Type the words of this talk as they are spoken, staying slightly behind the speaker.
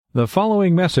The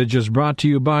following message is brought to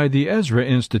you by the Ezra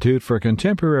Institute for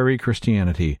Contemporary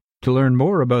Christianity. To learn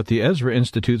more about the Ezra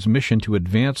Institute's mission to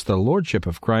advance the Lordship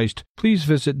of Christ, please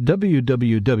visit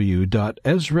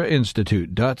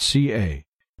www.ezrainstitute.ca.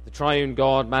 The triune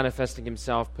God manifesting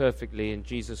himself perfectly in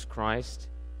Jesus Christ.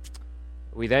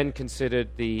 We then considered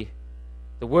the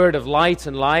word of light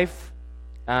and life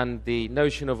and the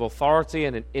notion of authority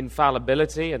and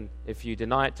infallibility, and if you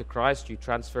deny it to Christ, you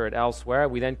transfer it elsewhere.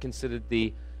 We then considered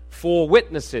the 4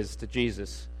 witnesses to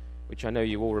Jesus, which I know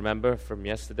you all remember from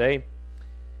yesterday.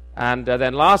 And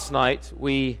then last night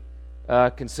we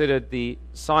considered the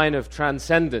sign of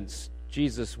transcendence,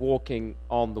 Jesus walking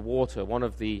on the water. One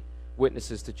of the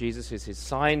witnesses to Jesus is his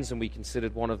signs, and we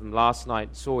considered one of them last night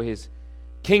and saw his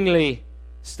kingly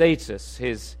status,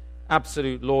 his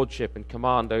absolute lordship and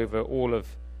command over all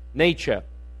of nature.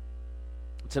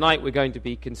 Tonight we're going to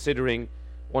be considering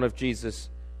one of Jesus'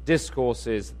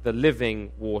 discourses, the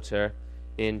living water,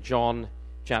 in John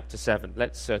chapter 7.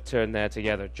 Let's turn there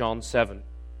together. John 7.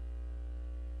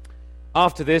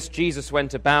 After this, Jesus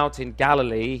went about in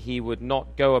Galilee. He would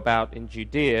not go about in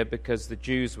Judea because the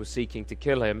Jews were seeking to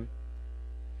kill him.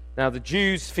 Now the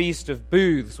Jews' feast of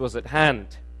booths was at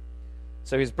hand.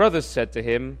 So his brothers said to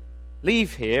him,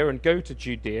 "Leave here and go to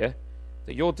Judea,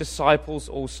 that your disciples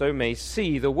also may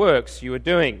see the works you are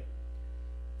doing.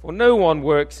 For no one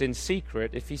works in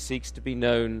secret if he seeks to be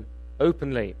known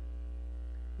openly.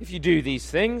 If you do these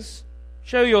things,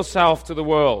 show yourself to the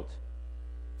world."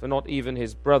 For not even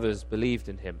his brothers believed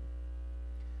in him.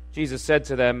 Jesus said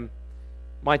to them,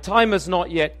 "My time has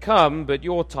not yet come, but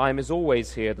your time is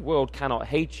always here. The world cannot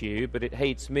hate you, but it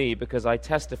hates me because I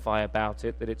testify about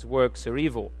it that its works are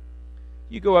evil.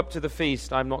 You go up to the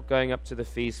feast. I'm not going up to the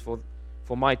feast, for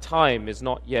my time is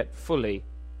not yet fully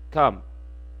come."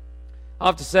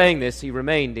 After saying this, he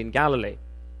remained in Galilee.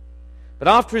 But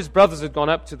after his brothers had gone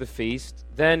up to the feast,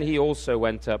 then he also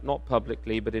went up, not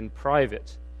publicly, but in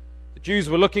private. The Jews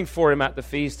were looking for him at the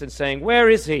feast and saying, "Where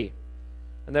is he?"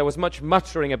 And there was much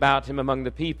muttering about him among the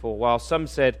people, while some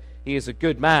said, "He is a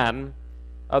good man."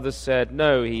 Others said,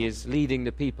 "No, he is leading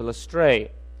the people astray."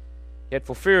 Yet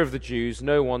for fear of the Jews,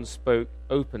 no one spoke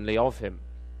openly of him.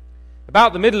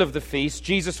 About the middle of the feast,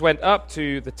 Jesus went up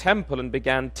to the temple and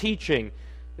began teaching.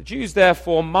 The Jews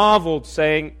therefore marveled,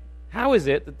 saying, "How is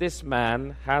it that this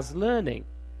man has learning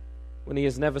when he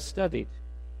has never studied?"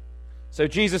 So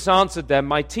Jesus answered them,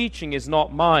 "My teaching is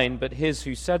not mine, but his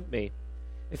who sent me.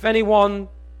 If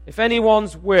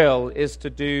anyone's will is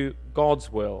to do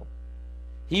God's will,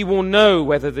 he will know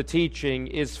whether the teaching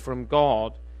is from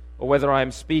God or whether I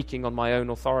am speaking on my own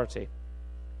authority.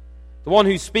 The one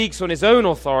who speaks on his own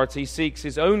authority seeks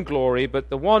his own glory, but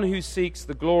the one who seeks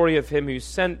the glory of him who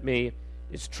sent me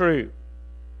is true,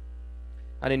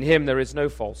 and in him there is no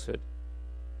falsehood.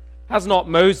 Has not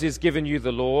Moses given you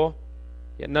the law?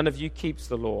 Yet none of you keeps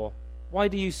the law. Why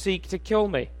do you seek to kill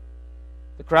me?"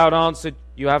 The crowd answered,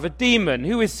 "You have a demon.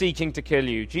 Who is seeking to kill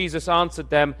you?" Jesus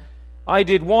answered them, "I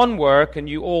did one work, and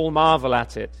you all marvel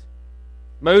at it.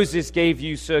 Moses gave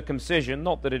you circumcision,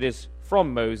 not that it is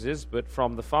from Moses, but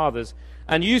from the fathers.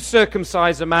 And you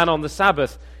circumcise a man on the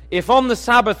Sabbath. If on the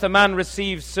Sabbath a man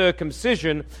receives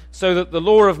circumcision, so that the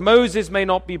law of Moses may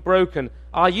not be broken,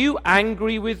 are you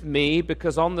angry with me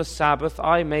because on the Sabbath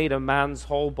I made a man's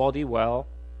whole body well?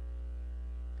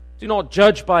 Do not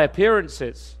judge by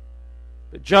appearances,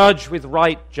 but judge with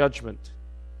right judgment."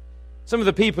 Some of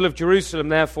the people of Jerusalem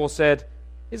therefore said,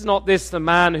 "Is not this the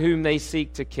man whom they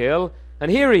seek to kill? And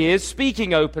here he is,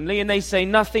 speaking openly, and they say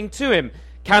nothing to him.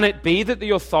 Can it be that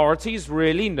the authorities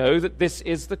really know that this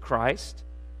is the Christ?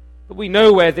 But we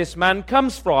know where this man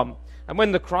comes from, and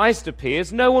when the Christ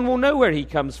appears, no one will know where he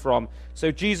comes from."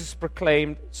 So Jesus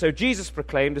proclaimed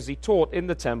as he taught in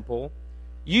the temple,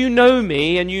 "You know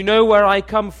me, and you know where I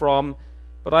come from,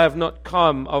 but I have not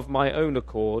come of my own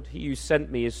accord. He who sent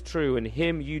me is true, and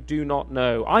him you do not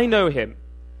know. I know him,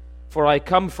 for I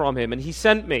come from him, and he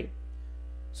sent me."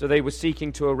 So they were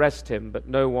seeking to arrest him, but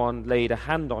no one laid a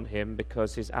hand on him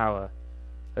because his hour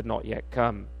had not yet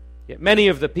come. Yet many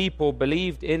of the people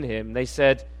believed in him. They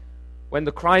said, "When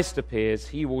the Christ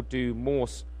appears,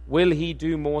 will he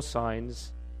do more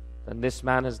signs than this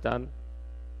man has done?"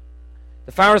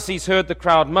 The Pharisees heard the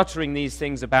crowd muttering these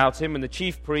things about him, and the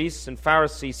chief priests and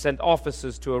Pharisees sent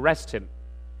officers to arrest him.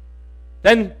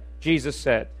 Then Jesus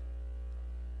said,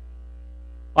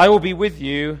 "I will be with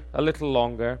you a little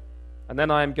longer, and then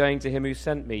I am going to him who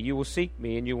sent me. You will seek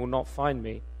me, and you will not find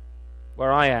me.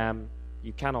 Where I am,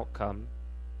 you cannot come."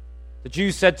 The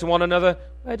Jews said to one another,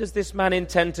 "Where does this man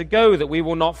intend to go that we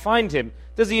will not find him?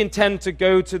 Does he intend to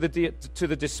go to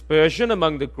the dispersion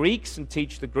among the Greeks and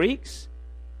teach the Greeks?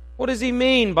 What does he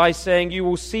mean by saying, "You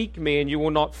will seek me and you will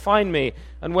not find me,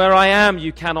 and where I am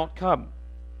you cannot come"?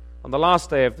 On the last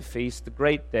day of the feast, the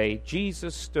great day,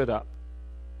 Jesus stood up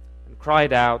and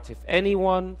cried out, "If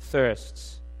anyone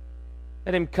thirsts,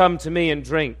 let him come to me and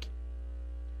drink.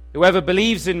 Whoever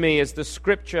believes in me, as the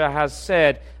Scripture has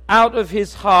said, out of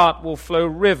his heart will flow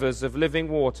rivers of living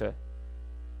water."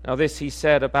 Now this he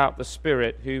said about the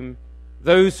Spirit, whom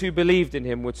those who believed in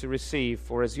him were to receive,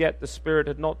 for as yet the Spirit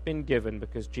had not been given,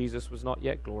 because Jesus was not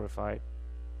yet glorified.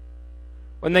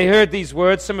 When they heard these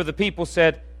words, some of the people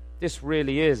said, "This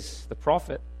really is the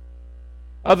prophet."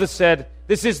 Others said,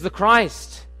 "This is the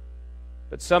Christ."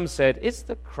 But some said, "Is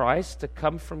the Christ to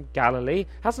come from Galilee?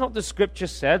 Has not the Scripture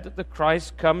said that the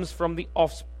Christ comes from the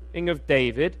offspring of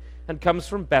David and comes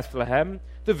from Bethlehem,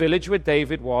 the village where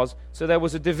David was?" So there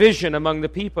was a division among the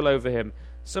people over him.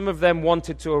 Some of them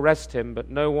wanted to arrest him,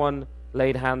 but no one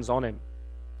laid hands on him.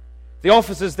 The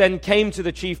officers then came to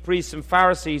the chief priests and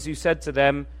Pharisees, who said to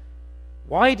them,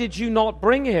 "Why did you not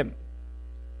bring him?"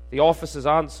 The officers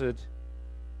answered,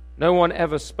 "No one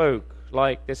ever spoke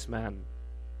like this man."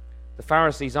 The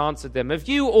Pharisees answered them, "Have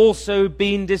you also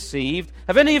been deceived?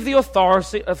 Have any of the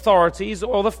authorities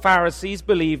or the Pharisees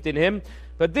believed in him?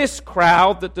 But this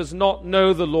crowd that does not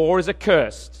know the law is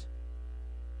accursed."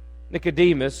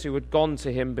 Nicodemus, who had gone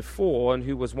to him before and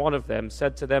who was one of them,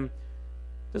 said to them,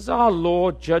 "Does our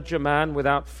Lord judge a man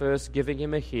without first giving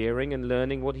him a hearing and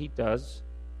learning what he does?"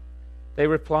 They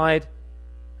replied,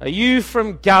 "Are you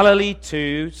from Galilee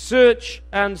too? Search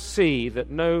and see that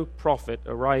no prophet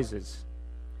arises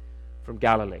from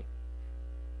Galilee."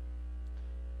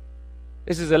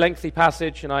 This is a lengthy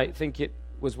passage, and I think it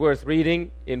was worth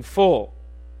reading in full,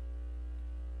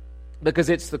 because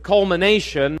it's the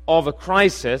culmination of a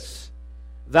crisis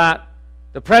that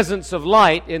the presence of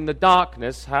light in the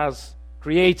darkness has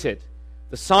created.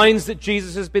 The signs that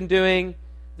Jesus has been doing,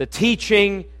 the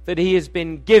teaching that he has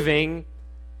been giving,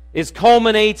 is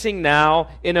culminating now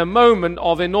in a moment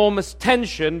of enormous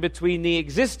tension between the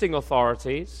existing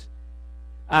authorities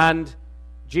and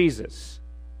Jesus.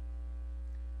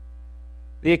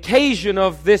 The occasion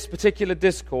of this particular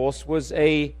discourse was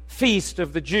a feast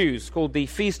of the Jews called the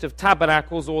Feast of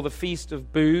Tabernacles, or the Feast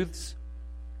of Booths,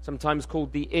 sometimes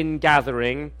called the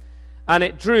Ingathering, and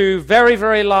it drew very,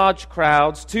 very large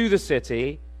crowds to the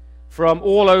city from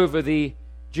all over the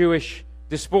Jewish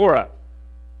diaspora.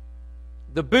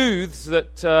 The booths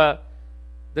that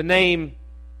the name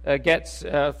gets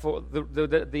for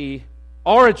the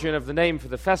origin of the name for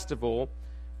the festival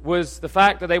was the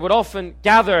fact that they would often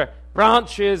gather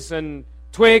branches and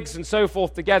twigs and so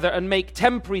forth together and make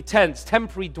temporary tents,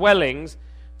 temporary dwellings,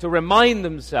 to remind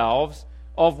themselves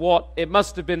of what it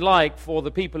must have been like for the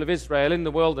people of Israel in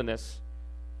the wilderness,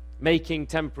 making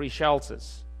temporary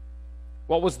shelters.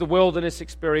 What was the wilderness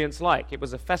experience like? It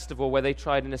was a festival where they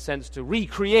tried, in a sense, to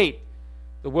recreate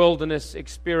the wilderness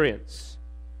experience.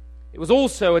 It was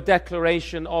also a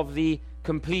declaration of the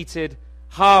completed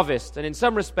harvest. And in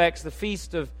some respects, the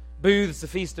Feast of Booths, the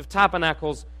Feast of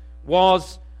Tabernacles,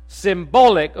 was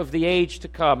symbolic of the age to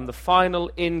come, the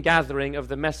final ingathering of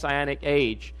the Messianic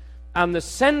age. And the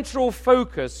central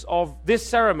focus of this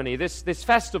ceremony, this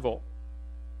festival,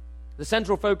 the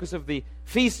central focus of the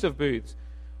Feast of Booths,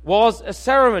 was a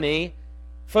ceremony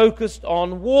focused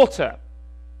on water.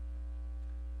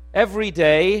 Every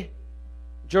day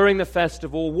during the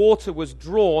festival, water was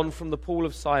drawn from the pool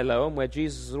of Siloam, where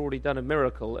Jesus had already done a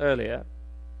miracle earlier,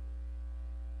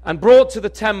 and brought to the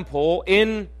temple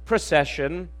in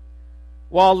procession,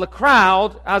 while the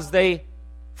crowd, as they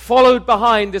followed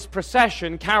behind this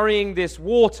procession carrying this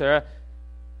water,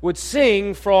 would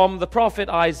sing from the prophet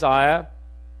Isaiah,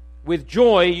 "With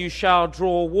joy you shall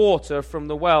draw water from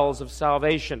the wells of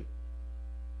salvation."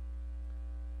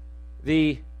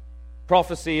 The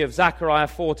prophecy of Zechariah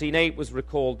 14:8 was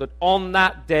recalled, that on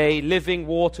that day living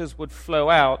waters would flow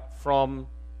out from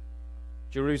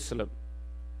Jerusalem.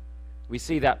 We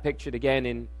see that pictured again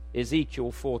in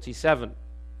Ezekiel 47.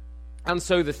 And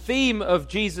so the theme of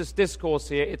Jesus' discourse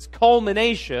here, its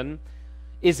culmination,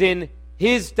 is in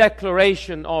his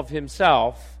declaration of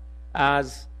himself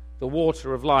as the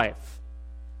water of life.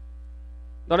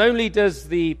 Not only does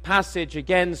the passage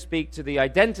again speak to the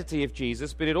identity of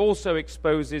Jesus, but it also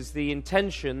exposes the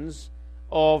intentions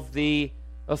of the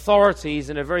authorities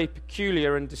in a very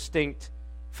peculiar and distinct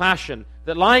fashion.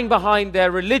 That lying behind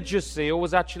their religious zeal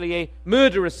was actually a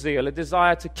murderous zeal, a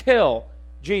desire to kill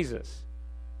Jesus.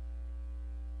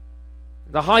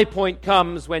 The high point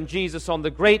comes when Jesus, on the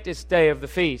greatest day of the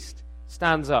feast,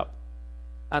 stands up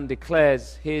and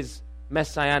declares his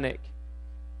messianic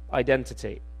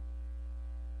identity.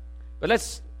 But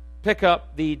let's pick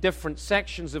up the different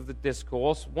sections of the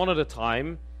discourse one at a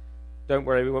time. Don't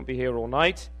worry, we won't be here all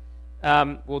night.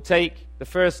 We'll take the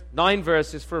first 9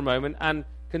 verses for a moment and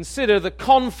consider the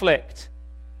conflict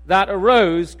that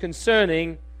arose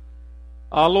concerning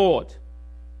our Lord.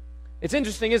 It's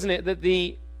interesting, isn't it, that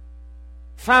the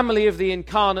family of the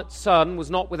incarnate Son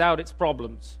was not without its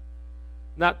problems.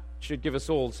 And that should give us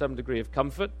all some degree of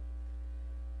comfort.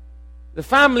 The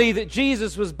family that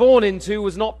Jesus was born into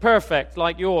was not perfect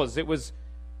like yours. It was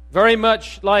very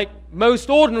much like most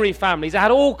ordinary families. It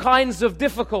had all kinds of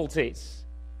difficulties.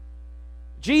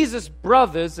 Jesus'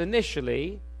 brothers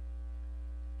initially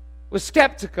were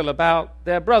skeptical about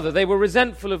their brother. They were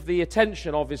resentful of the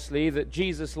attention, obviously, that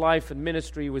Jesus' life and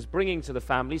ministry was bringing to the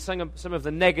family, some of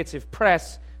the negative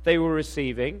press they were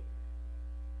receiving.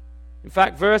 In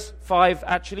fact, verse 5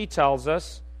 actually tells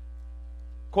us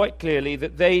quite clearly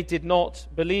that they did not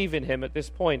believe in him at this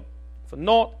point, for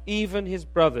not even his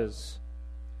brothers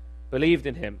believed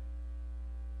in him.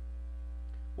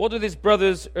 What did his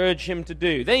brothers urge him to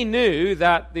do? They knew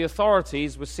that the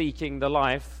authorities were seeking the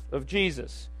life of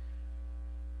Jesus.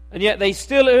 And yet they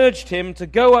still urged him to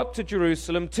go up to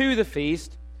Jerusalem to the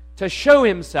feast to show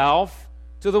himself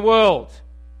to the world.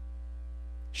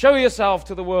 Show yourself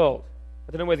to the world.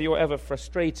 I don't know whether you're ever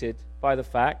frustrated by the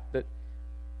fact that,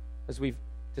 as we've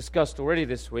discussed already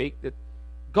this week, that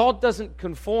God doesn't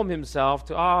conform himself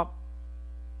to our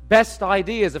best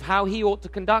ideas of how he ought to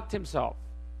conduct himself,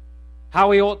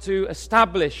 how he ought to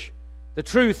establish the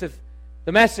truth of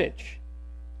the message,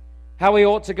 how he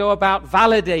ought to go about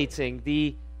validating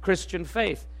the Christian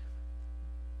faith.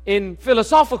 In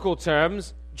philosophical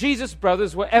terms, Jesus'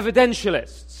 brothers were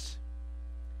evidentialists.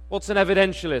 What's an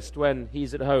evidentialist when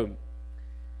he's at home?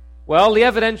 Well, the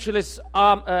evidentialist's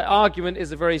argument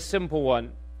is a very simple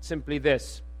one. Simply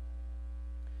this: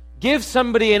 give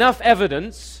somebody enough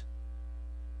evidence,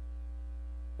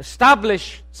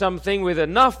 establish something with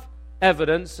enough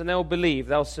evidence, and they'll believe,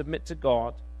 they'll submit to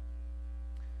God.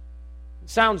 It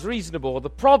sounds reasonable. The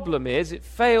problem is it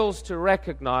fails to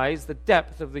recognize the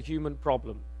depth of the human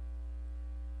problem.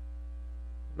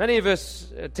 Many of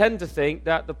us tend to think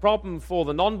that the problem for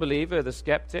the non-believer, the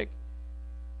skeptic,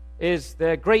 is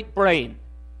their great brain,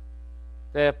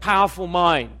 their powerful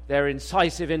mind, their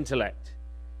incisive intellect.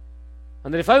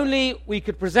 And that if only we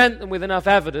could present them with enough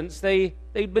evidence, they'd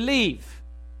believe.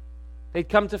 They'd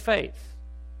come to faith.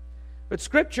 But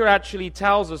Scripture actually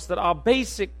tells us that our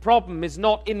basic problem is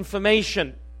not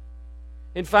information.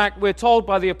 In fact, we're told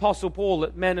by the Apostle Paul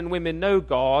that men and women know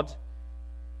God,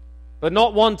 but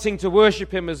not wanting to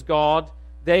worship him as God,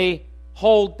 they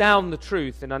hold down the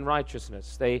truth in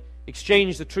unrighteousness. They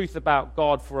exchange the truth about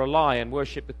God for a lie and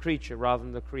worship the creature rather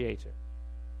than the Creator.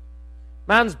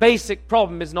 Man's basic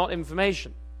problem is not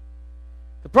information.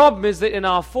 The problem is that in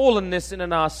our fallenness and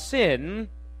in our sin,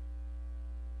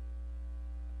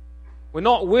 we're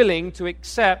not willing to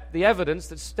accept the evidence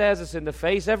that stares us in the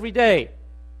face every day,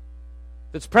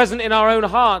 that's present in our own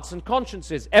hearts and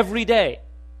consciences every day.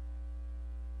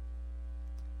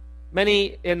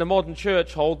 Many in the modern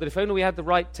church hold that if only we had the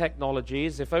right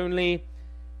technologies, if only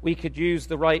we could use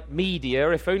the right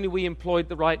media, if only we employed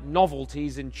the right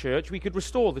novelties in church, we could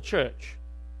restore the church.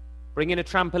 Bring in a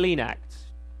trampoline act,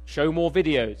 show more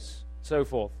videos, so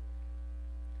forth.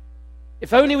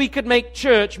 If only we could make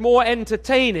church more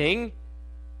entertaining,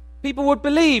 people would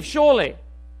believe, surely.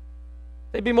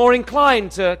 They'd be more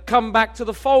inclined to come back to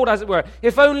the fold, as it were.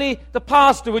 If only the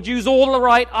pastor would use all the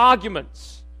right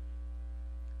arguments.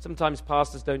 Sometimes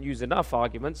pastors don't use enough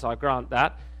arguments, I grant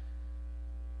that.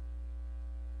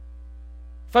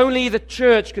 If only the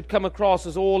church could come across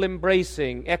as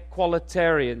all-embracing,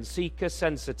 equalitarian,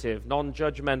 seeker-sensitive,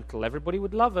 non-judgmental, everybody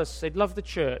would love us. They'd love the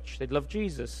church. They'd love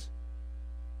Jesus.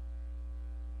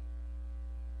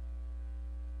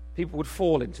 People would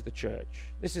fall into the church.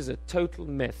 This is a total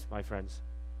myth, my friends.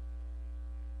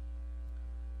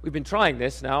 We've been trying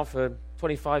this now for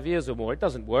 25 years or more. It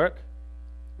doesn't work.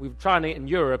 We've been trying it in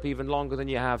Europe even longer than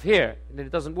you have here, and it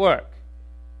doesn't work.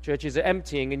 Churches are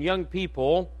emptying, and young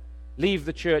people leave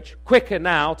the church quicker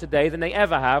now today than they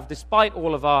ever have, despite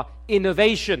all of our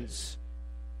innovations.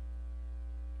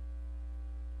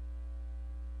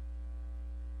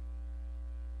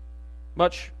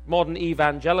 Much modern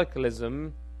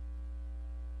evangelicalism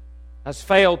has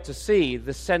failed to see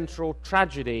the central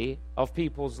tragedy of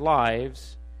people's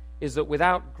lives is that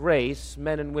without grace,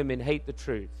 men and women hate the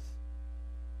truth.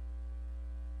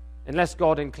 Unless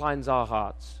God inclines our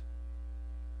hearts.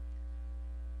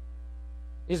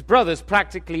 His brothers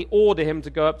practically order him to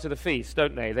go up to the feast,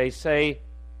 don't they? They say,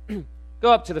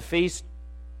 go up to the feast,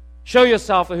 Show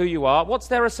yourself for who you are. What's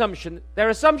their assumption? Their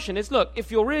assumption is, look,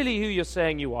 if you're really who you're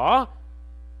saying you are,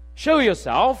 show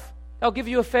yourself. They'll give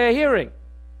you a fair hearing.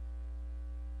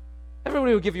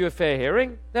 Everybody will give you a fair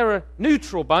hearing. They're a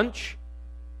neutral bunch.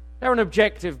 They're an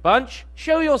objective bunch.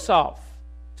 Show yourself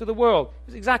to the world.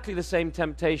 It's exactly the same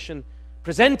temptation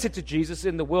presented to Jesus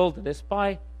in the wilderness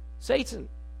by Satan.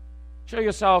 Show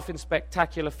yourself in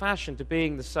spectacular fashion to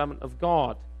being the Son of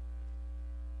God.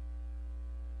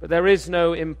 But there is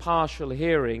no impartial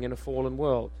hearing in a fallen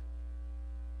world.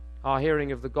 Our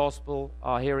hearing of the gospel,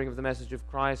 our hearing of the message of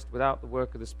Christ without the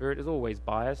work of the Spirit is always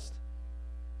biased.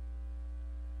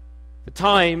 The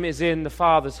time is in the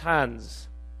Father's hands.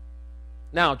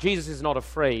 Now, Jesus is not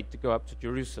afraid to go up to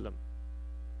Jerusalem.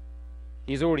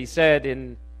 He's already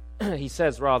said he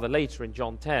says rather later in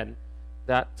John 10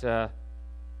 that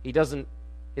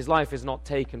his life is not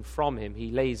taken from him.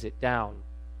 He lays it down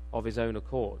of his own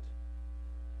accord.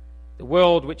 The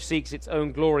world which seeks its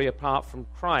own glory apart from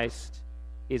Christ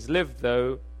is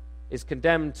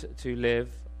condemned to live,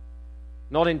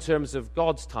 not in terms of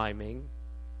God's timing,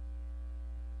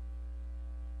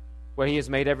 where he has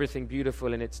made everything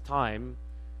beautiful in its time,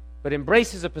 but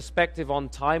embraces a perspective on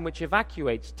time which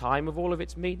evacuates time of all of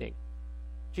its meaning.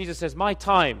 Jesus says, my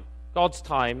time, God's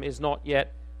time, is not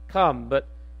yet come. But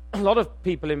a lot of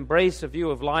people embrace a view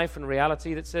of life and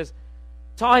reality that says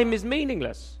time is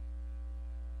meaningless.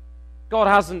 God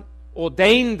hasn't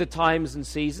ordained the times and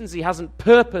seasons. He hasn't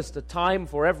purposed a time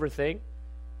for everything.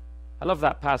 I love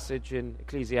that passage in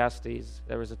Ecclesiastes.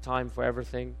 There is a time for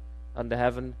everything under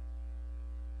heaven.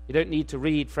 You don't need to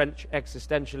read French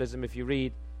existentialism if you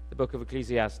read the book of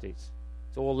Ecclesiastes.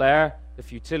 It's all there, the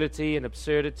futility and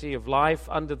absurdity of life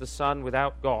under the sun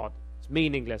without God. It's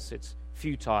meaningless, it's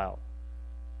futile.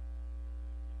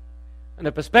 And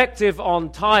a perspective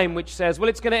on time which says, well,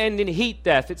 it's going to end in heat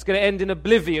death, it's going to end in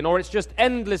oblivion, or it's just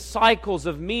endless cycles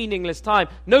of meaningless time.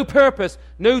 No purpose,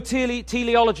 no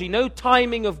teleology, no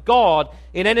timing of God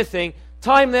in anything.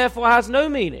 Time, therefore, has no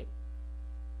meaning.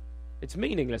 It's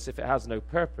meaningless if it has no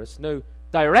purpose, no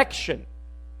direction.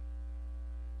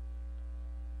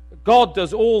 God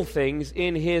does all things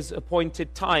in his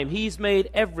appointed time. He's made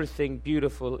everything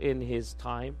beautiful in his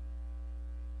time.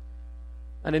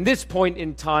 And in this point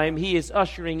in time, he is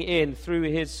ushering in through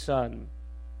his Son,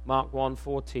 Mark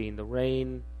 1:14, the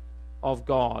reign of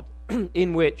God,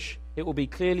 in which it will be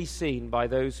clearly seen by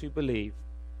those who believe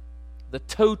the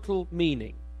total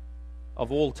meaning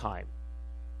of all time.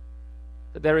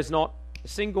 That there is not a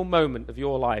single moment of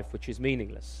your life which is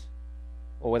meaningless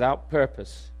or without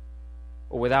purpose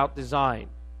or without design.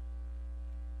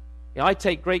 I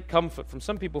take great comfort from,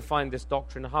 some people find this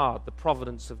doctrine hard, the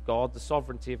providence of God, the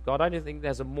sovereignty of God. I don't think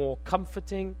there's a more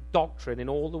comforting doctrine in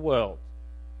all the world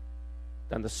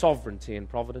than the sovereignty and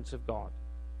providence of God.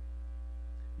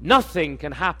 Nothing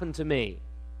can happen to me,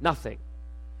 nothing,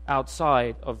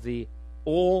 outside of the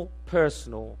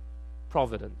all-personal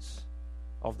providence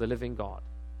of the living God.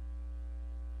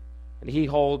 And he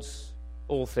holds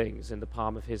all things in the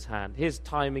palm of his hand. His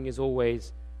timing is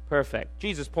always perfect.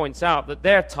 Jesus points out that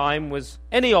their time was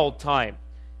any old time.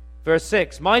 Verse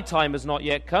 6, my time has not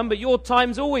yet come, but your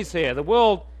time's always here. The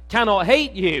world cannot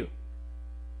hate you.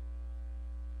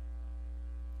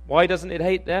 Why doesn't it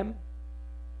hate them?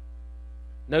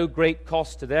 No great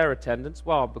cost to their attendance.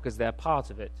 Well, because they're part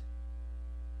of it.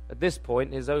 At this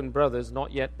point, his own brothers,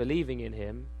 not yet believing in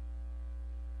him,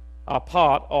 are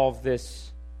part of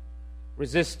this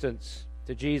resistance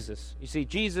to Jesus. You see,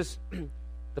 Jesus,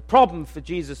 the problem for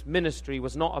Jesus' ministry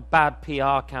was not a bad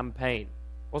PR campaign.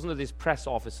 It wasn't that his press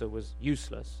officer was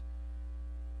useless.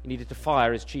 He needed to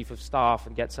fire his chief of staff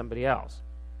and get somebody else.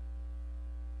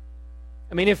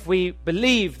 I mean, if we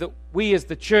believe that we as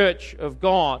the church of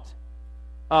God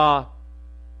are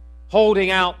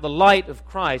holding out the light of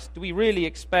Christ, do we really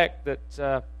expect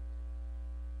that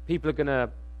people are going to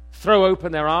throw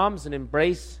open their arms and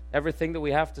embrace everything that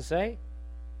we have to say?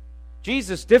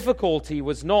 Jesus' difficulty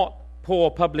was not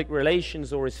poor public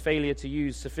relations or his failure to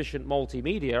use sufficient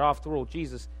multimedia. After all,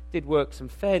 Jesus did work some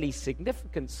fairly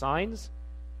significant signs.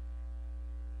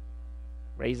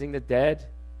 Raising the dead,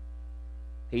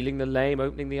 healing the lame,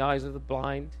 opening the eyes of the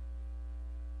blind.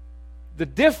 The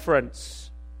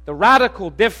difference, the radical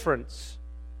difference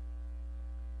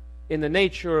in the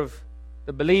nature of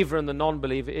the believer and the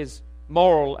non-believer is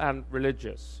moral and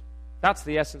religious. That's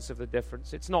the essence of the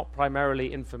difference. It's not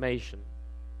primarily information.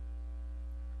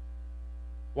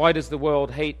 Why does the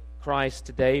world hate Christ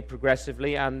today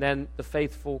progressively, and then the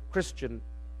faithful Christian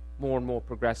more and more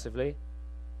progressively?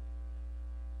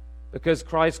 Because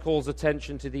Christ calls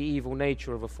attention to the evil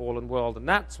nature of a fallen world, and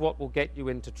that's what will get you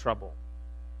into trouble.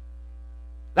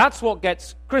 That's what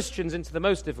gets Christians into the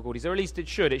most difficulties, or at least it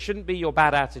should. It shouldn't be your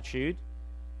bad attitude.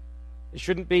 It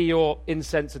shouldn't be your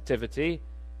insensitivity. It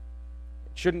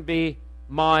shouldn't be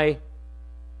my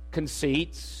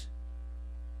conceits.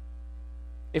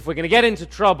 If we're going to get into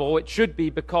trouble, it should be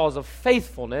because of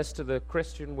faithfulness to the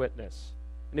Christian witness.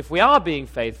 And if we are being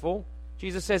faithful,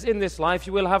 Jesus says, in this life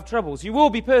you will have troubles. You will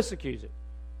be persecuted.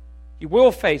 You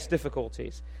will face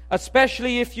difficulties,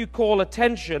 especially if you call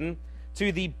attention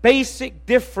to the basic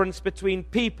difference between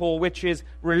people, which is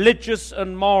religious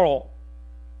and moral.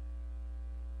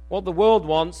 What the world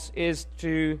wants is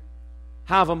to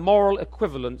have a moral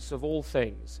equivalence of all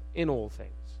things, in all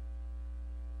things.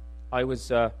 I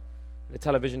was in a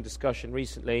television discussion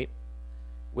recently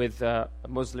with a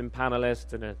Muslim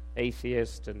panelist and an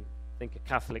atheist and I think a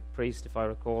Catholic priest, if I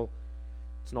recall.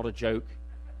 It's not a joke.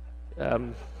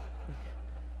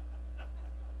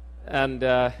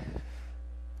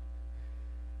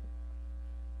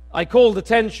 I called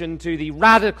attention to the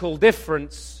radical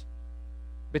difference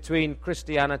between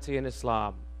Christianity and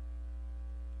Islam.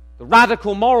 The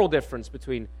radical moral difference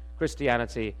between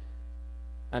Christianity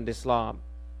and Islam.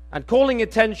 And calling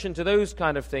attention to those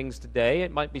kind of things today,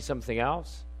 it might be something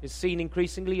else, is seen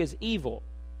increasingly as evil.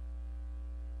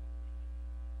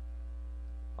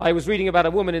 I was reading about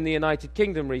a woman in the United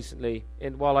Kingdom recently,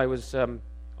 while I was on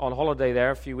holiday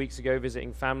there a few weeks ago,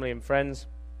 visiting family and friends.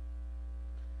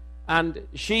 And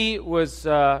she was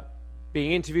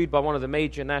being interviewed by one of the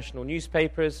major national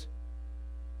newspapers,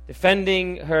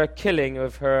 defending her killing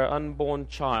of her unborn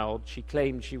child. She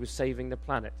claimed she was saving the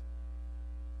planet.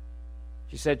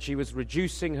 She said she was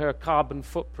reducing her carbon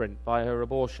footprint by her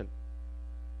abortion.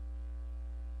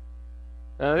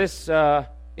 Now, this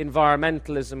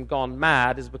environmentalism gone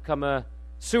mad has become a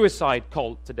suicide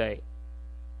cult today.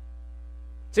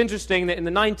 It's interesting that in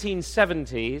the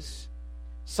 1970s,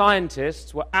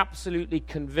 scientists were absolutely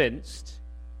convinced,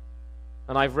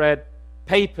 and I've read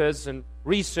papers and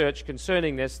research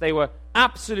concerning this, they were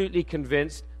absolutely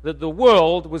convinced that the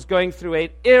world was going through a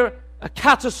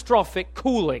catastrophic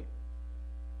cooling.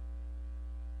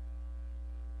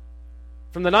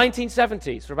 From the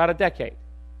 1970s, for about a decade.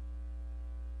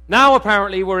 Now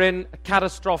apparently we're in a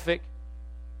catastrophic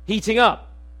heating up.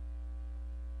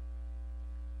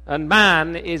 And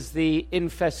man is the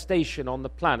infestation on the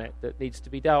planet that needs to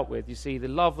be dealt with. You see, the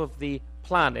love of the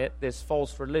planet, this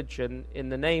false religion, in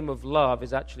the name of love,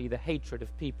 is actually the hatred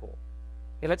of people.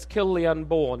 Okay, let's kill the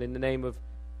unborn in the name of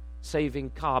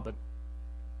saving carbon.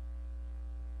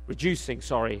 Reducing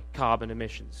carbon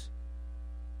emissions.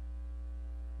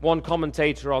 One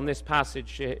commentator on this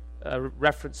passage,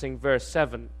 referencing verse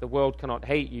 7, the world cannot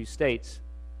hate you, states,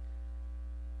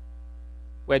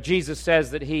 where Jesus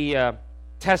says that he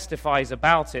testifies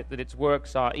about it, that its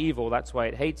works are evil, that's why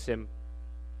it hates him.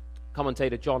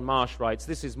 Commentator John Marsh writes,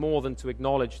 this is more than to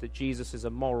acknowledge that Jesus is a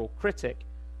moral critic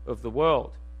of the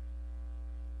world.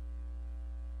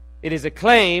 It is a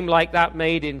claim like that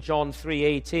made in John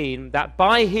 3:18, that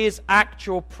by his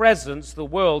actual presence the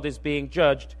world is being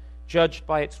judged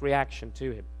by its reaction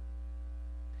to him.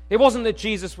 It wasn't that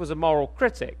Jesus was a moral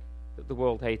critic that the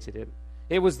world hated him.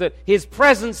 It was that his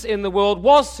presence in the world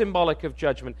was symbolic of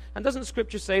judgment. And doesn't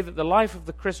Scripture say that the life of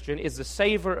the Christian is the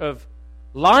savor of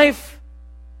life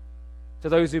to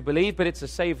those who believe, but it's a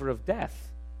savor of death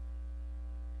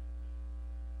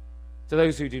to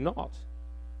those who do not?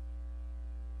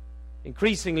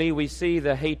 Increasingly, we see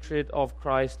the hatred of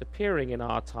Christ appearing in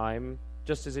our time,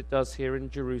 just as it does here in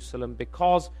Jerusalem,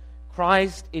 because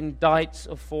Christ indicts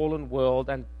a fallen world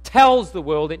and tells the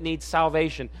world it needs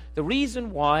salvation. The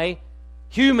reason why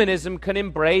humanism can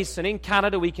embrace, and in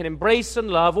Canada we can embrace and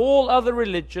love all other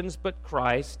religions but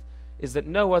Christ, is that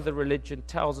no other religion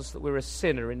tells us that we're a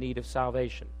sinner in need of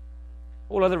salvation.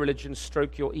 All other religions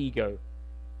stroke your ego.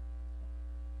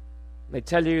 They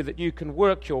tell you that you can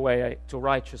work your way to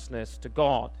righteousness, to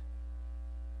God,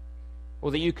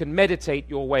 or that you can meditate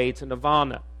your way to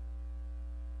nirvana.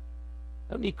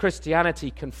 Only Christianity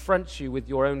confronts you with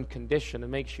your own condition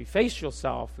and makes you face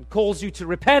yourself and calls you to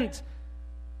repent.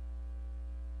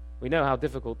 We know how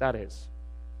difficult that is.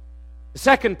 The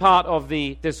second part of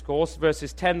the discourse,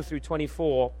 verses 10 through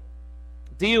 24,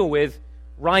 deal with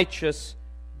righteous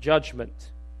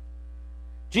judgment.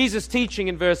 Jesus teaching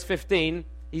in verse 15,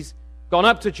 he's gone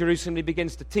up to Jerusalem, he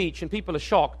begins to teach, and people are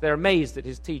shocked. They're amazed at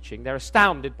his teaching. They're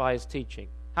astounded by his teaching.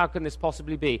 How can this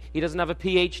possibly be? He doesn't have a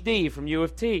PhD from U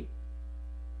of T.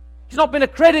 He's not been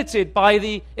accredited by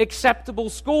the acceptable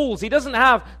schools. He doesn't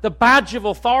have the badge of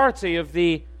authority of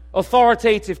the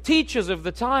authoritative teachers of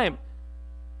the time.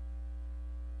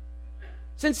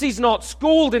 Since he's not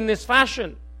schooled in this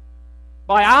fashion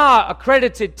by our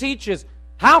accredited teachers,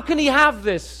 How can he have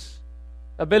this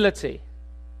ability?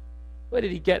 Where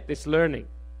did he get this learning?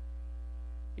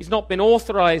 He's not been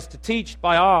authorized to teach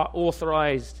by our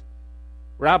authorized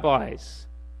rabbis.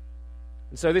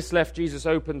 And so this left Jesus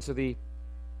open to the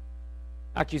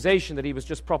accusation that he was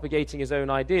just propagating his own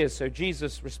ideas. So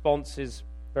Jesus' response is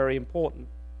very important.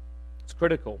 It's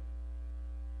critical.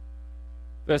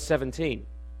 Verse 17.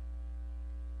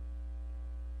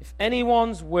 If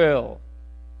anyone's will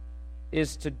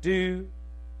is to do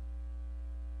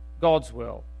God's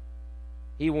will,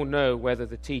 he will know whether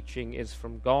the teaching is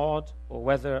from God or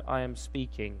whether I am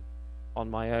speaking on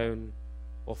my own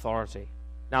authority.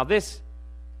 Now this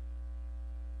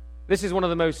is one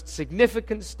of the most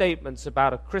significant statements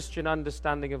about a Christian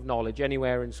understanding of knowledge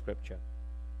anywhere in Scripture.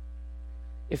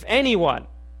 If anyone,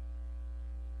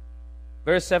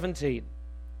 verse 17,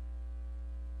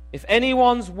 if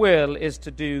anyone's will is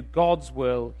to do God's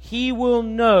will, he will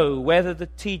know whether the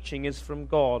teaching is from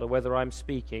God or whether I'm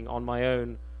speaking on my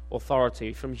own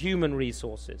authority, from human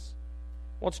resources.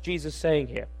 What's Jesus saying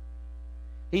here?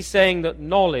 He's saying that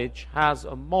knowledge has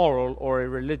a moral or a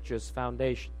religious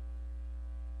foundation.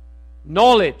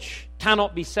 Knowledge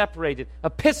cannot be separated.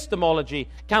 Epistemology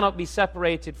cannot be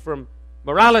separated from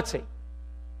morality,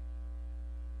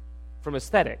 from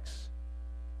aesthetics,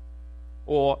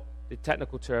 or the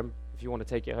technical term, if you want to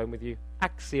take it home with you,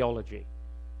 axiology.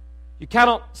 You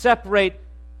cannot separate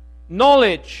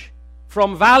knowledge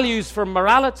from values, from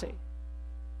morality.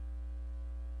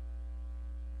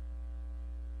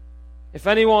 If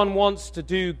anyone wants to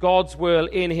do God's will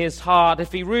in his heart,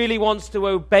 if he really wants to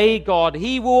obey God,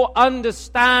 he will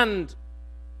understand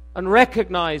and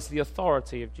recognize the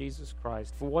authority of Jesus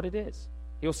Christ for what it is.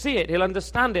 He'll see it, he'll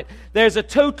understand it. There's a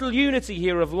total unity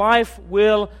here of life,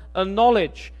 will, and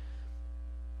knowledge.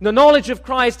 The knowledge of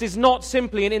Christ is not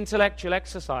simply an intellectual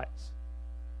exercise.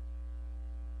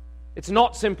 It's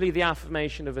not simply the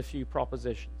affirmation of a few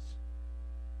propositions.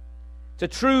 To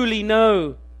truly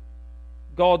know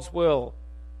God's will,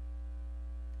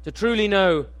 to truly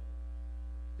know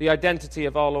the identity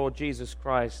of our Lord Jesus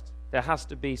Christ, there has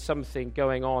to be something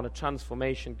going on, a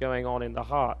transformation going on in the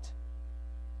heart.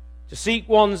 To seek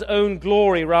one's own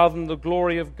glory rather than the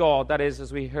glory of God, that is,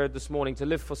 as we heard this morning, to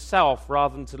live for self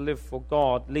rather than to live for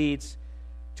God, leads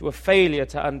to a failure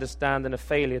to understand and a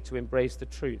failure to embrace the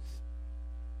truth.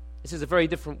 This is a very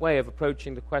different way of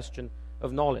approaching the question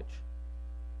of knowledge.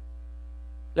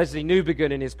 Leslie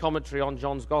Newbegin, in his commentary on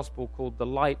John's Gospel called The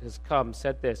Light Has Come,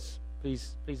 said this.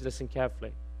 Please listen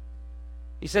carefully.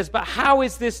 He says, but how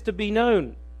is this to be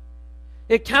known?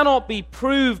 It cannot be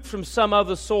proved from some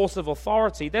other source of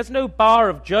authority. There's no bar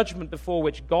of judgment before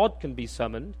which God can be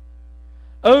summoned.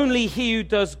 Only he who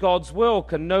does God's will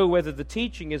can know whether the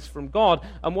teaching is from God.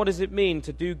 And what does it mean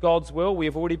to do God's will? We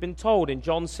have already been told in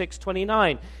John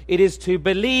 6:29. It is to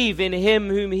believe in him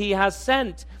whom he has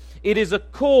sent. It is a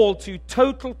call to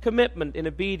total commitment in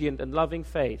obedient and loving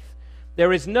faith.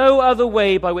 There is no other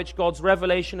way by which God's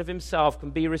revelation of himself can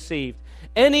be received.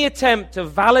 Any attempt to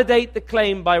validate the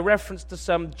claim by reference to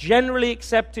some generally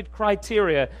accepted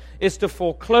criteria is to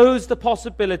foreclose the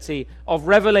possibility of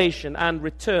revelation and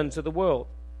return to the world.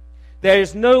 There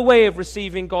is no way of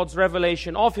receiving God's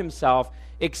revelation of himself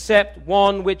except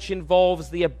one which involves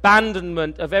the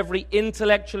abandonment of every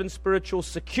intellectual and spiritual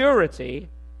security.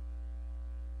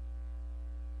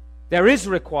 There is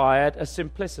required a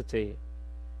simplicity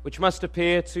which must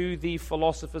appear to the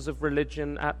philosophers of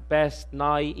religion at best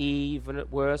naive and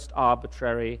at worst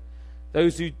arbitrary.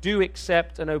 Those who do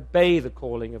accept and obey the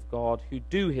calling of God, who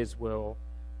do his will,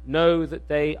 know that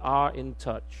they are in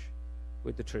touch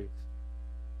with the truth.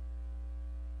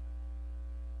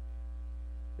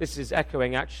 This is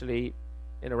echoing, actually,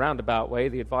 in a roundabout way,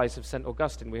 the advice of St.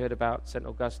 Augustine. We heard about St.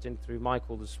 Augustine through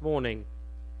Michael this morning,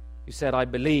 who said, I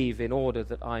believe in order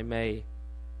that I may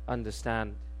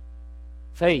understand.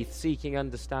 Faith seeking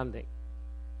understanding.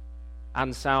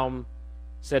 Anselm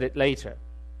said it later.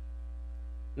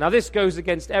 Now this goes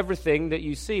against everything that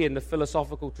you see in the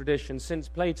philosophical tradition since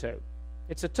Plato.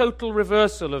 It's a total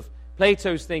reversal of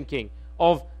Plato's thinking,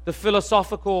 of the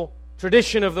philosophical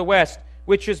tradition of the West,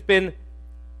 which has been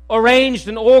arranged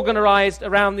and organized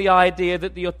around the idea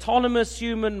that the autonomous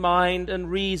human mind and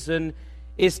reason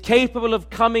is capable of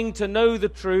coming to know the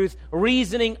truth,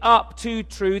 reasoning up to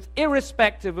truth,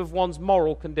 irrespective of one's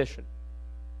moral condition.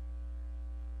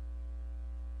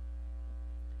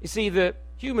 You see, the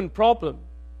human problem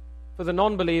for the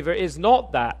non-believer is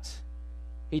not that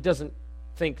he doesn't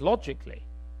think logically.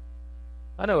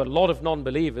 I know a lot of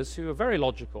non-believers who are very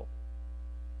logical.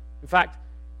 In fact,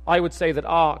 I would say that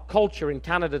our culture in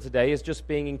Canada today is just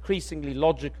being increasingly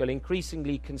logical,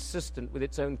 increasingly consistent with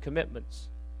its own commitments.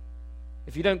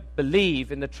 If you don't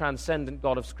believe in the transcendent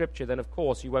God of Scripture, then of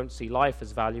course you won't see life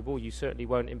as valuable. You certainly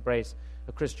won't embrace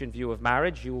a Christian view of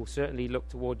marriage. You will certainly look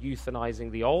toward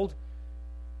euthanizing the old.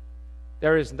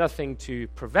 There is nothing to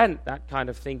prevent that kind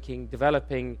of thinking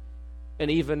developing an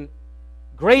even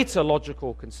greater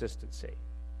logical consistency.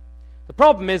 The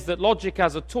problem is that logic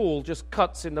as a tool just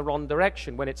cuts in the wrong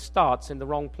direction when it starts in the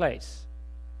wrong place.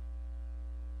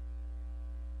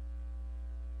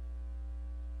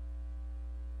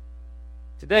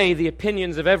 Today, the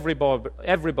opinions of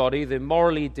everybody, the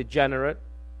morally degenerate,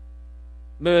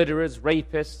 murderers,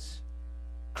 rapists,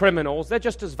 criminals, they're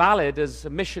just as valid as a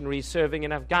missionary serving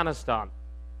in Afghanistan.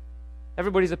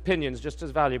 Everybody's opinion is just as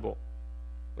valuable.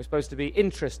 We're supposed to be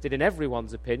interested in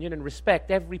everyone's opinion and respect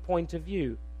every point of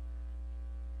view.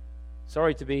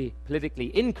 Sorry to be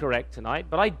politically incorrect tonight,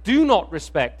 but I do not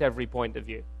respect every point of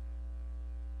view.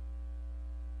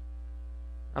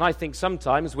 And I think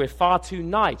sometimes we're far too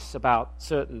nice about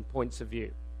certain points of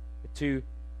view. We're too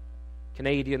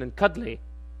Canadian and cuddly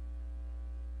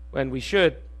when we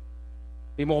should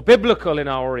be more biblical in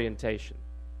our orientation.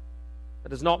 That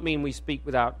does not mean we speak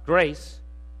without grace.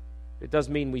 It does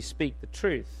mean we speak the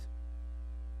truth.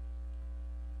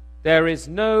 There is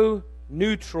no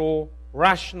neutral,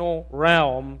 rational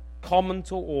realm common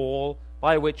to all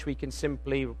by which we can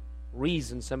simply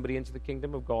reason somebody into the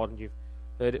kingdom of God, and you've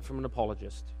heard it from an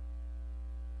apologist.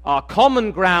 Our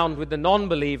common ground with the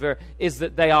non-believer is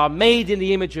that they are made in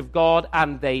the image of God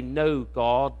and they know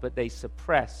God, but they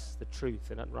suppress the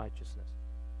truth in unrighteousness.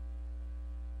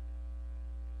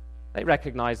 They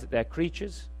recognize that they're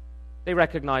creatures. They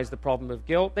recognize the problem of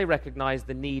guilt. They recognize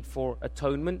the need for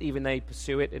atonement. Even they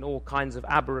pursue it in all kinds of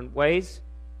aberrant ways.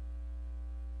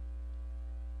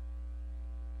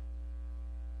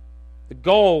 The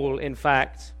goal, in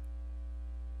fact,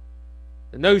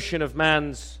 the notion of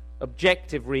man's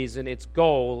objective reason, its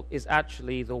goal, is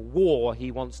actually the war he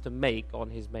wants to make on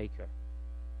his maker.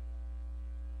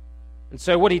 And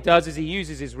so what he does is he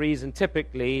uses his reason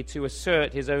typically to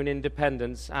assert his own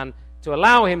independence and to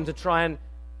allow him to try and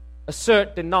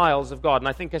assert denials of God. And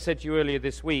I think I said to you earlier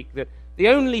this week that the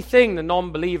only thing the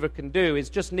non-believer can do is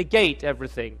just negate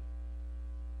everything.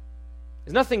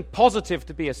 There's nothing positive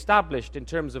to be established in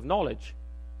terms of knowledge.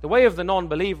 The way of the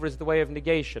non-believer is the way of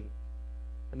negation.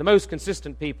 And the most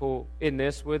consistent people in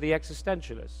this were the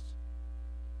existentialists.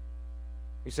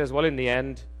 He says, well, in the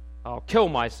end, I'll kill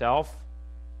myself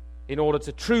in order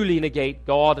to truly negate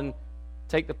God and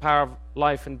take the power of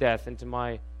life and death into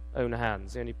my own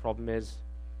hands. The only problem is,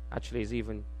 actually, as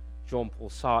even Jean-Paul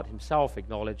Sartre himself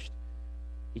acknowledged,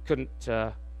 he couldn't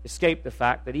escape the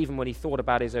fact that even when he thought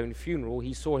about his own funeral,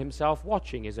 he saw himself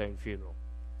watching his own funeral.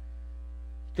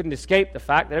 He couldn't escape the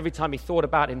fact that every time he thought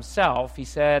about himself, he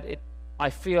said, I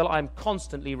feel I'm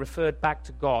constantly referred back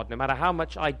to God. No matter how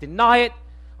much I deny it,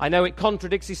 I know it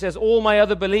contradicts, he says, all my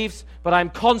other beliefs, but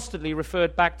I'm constantly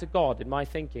referred back to God in my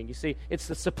thinking. You see, it's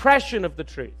the suppression of the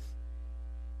truth.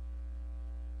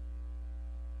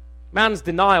 Man's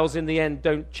denials in the end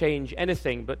don't change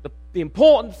anything, but the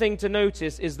important thing to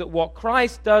notice is that what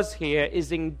Christ does here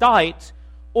is indict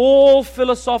all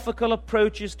philosophical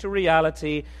approaches to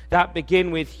reality that begin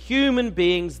with human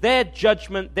beings, their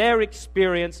judgment, their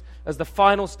experience as the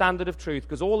final standard of truth,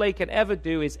 because all they can ever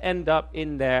do is end up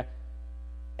in their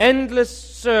endless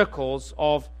circles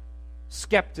of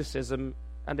skepticism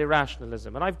and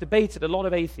irrationalism. And I've debated a lot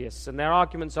of atheists, and their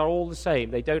arguments are all the same.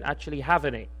 They don't actually have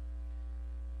any.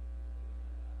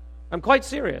 I'm quite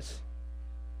serious.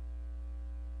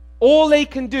 All they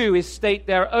can do is state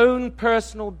their own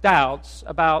personal doubts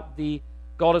about the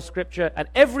God of Scripture, and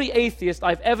every atheist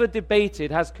I've ever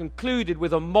debated has concluded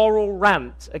with a moral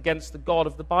rant against the God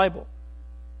of the Bible.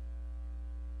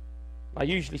 I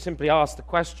usually simply ask the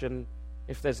question,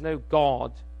 if there's no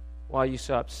God, why are you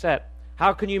so upset?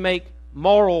 How can you make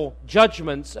moral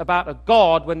judgments about a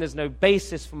God when there's no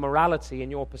basis for morality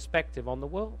in your perspective on the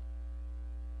world?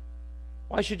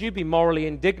 Why should you be morally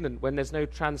indignant when there's no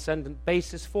transcendent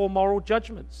basis for moral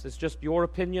judgments? There's just your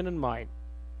opinion and mine.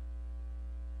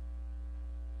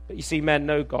 But you see, men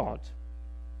know God.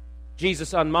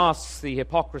 Jesus unmasks the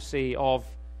hypocrisy of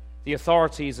the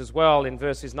authorities as well in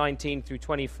verses 19 through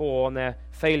 24 on their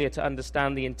failure to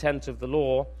understand the intent of the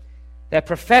law. They're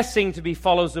professing to be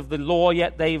followers of the law,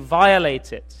 yet they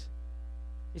violate it.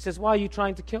 He says, why are you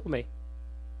trying to kill me?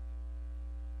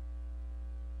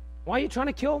 Why are you trying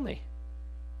to kill me?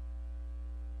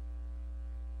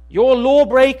 You're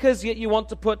lawbreakers, yet you want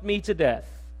to put me to death.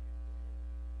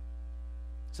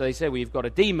 So they say, well, you've got a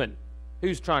demon.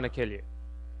 Who's trying to kill you?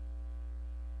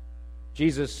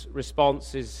 Jesus'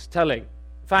 response is telling.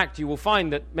 In fact, you will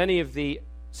find that many of the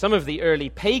Some of the early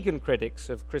pagan critics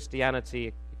of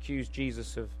Christianity accused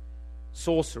Jesus of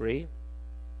sorcery,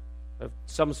 of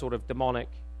some sort of demonic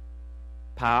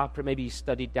power. Maybe he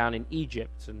studied down in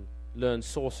Egypt and learned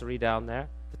sorcery down there.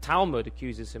 The Talmud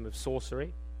accuses him of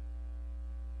sorcery.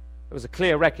 There was a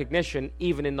clear recognition,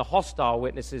 even in the hostile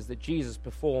witnesses, that Jesus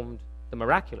performed the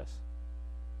miraculous.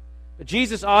 But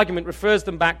Jesus' argument refers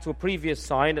them back to a previous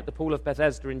sign at the pool of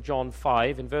Bethesda in John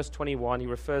 5. In verse 21, he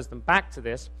refers them back to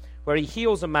this, where he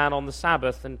heals a man on the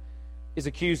Sabbath and is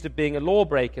accused of being a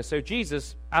lawbreaker. So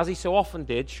Jesus, as he so often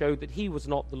did, showed that he was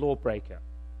not the lawbreaker,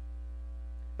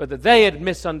 but that they had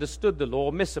misunderstood the law,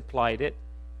 misapplied it,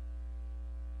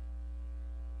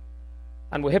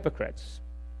 and were hypocrites.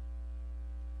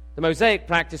 The Mosaic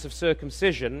practice of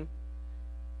circumcision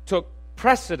took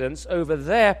precedence over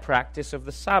their practice of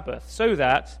the Sabbath, so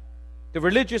that the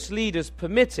religious leaders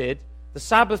permitted the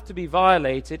Sabbath to be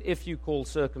violated if you call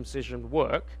circumcision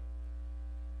work,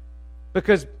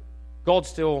 because God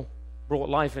still brought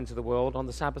life into the world on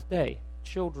the Sabbath day.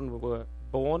 Children were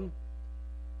born.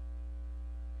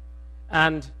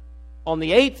 And on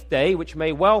the 8th day, which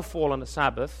may well fall on a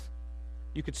Sabbath,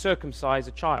 you could circumcise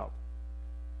a child.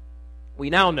 We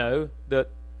now know that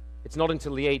it's not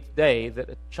until the 8th day that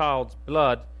a child's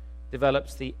blood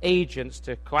develops the agents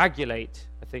to coagulate,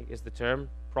 I think is the term,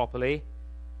 properly.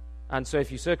 And so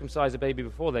if you circumcise a baby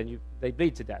before then, they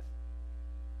bleed to death.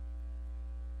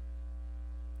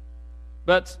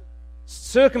 But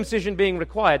circumcision being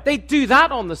required, they do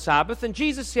that on the Sabbath, and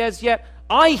Jesus says, yet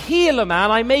I heal a man,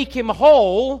 I make him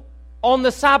whole on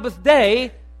the Sabbath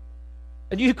day,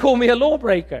 and you call me a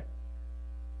lawbreaker.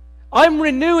 I'm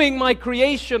renewing my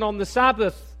creation on the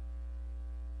Sabbath.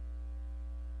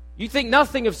 You think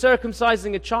nothing of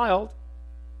circumcising a child.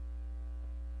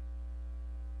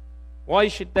 Why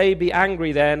should they be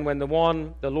angry then when the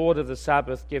Lord of the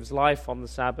Sabbath, gives life on the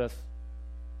Sabbath?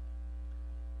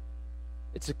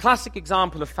 It's a classic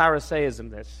example of Pharisaism,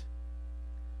 this.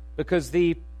 Because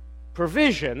the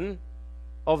provision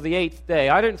of the 8th day,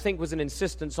 I don't think was an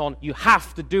insistence on you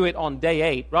have to do it on day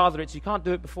 8. Rather, it's you can't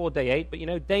do it before day 8,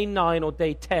 but day 9 or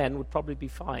day 10 would probably be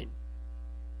fine.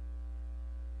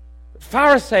 But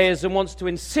Pharisaism wants to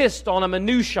insist on a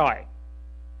minutiae.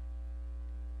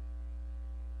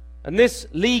 And this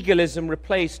legalism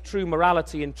replaced true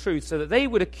morality and truth, so that they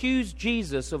would accuse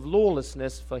Jesus of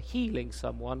lawlessness for healing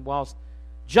someone whilst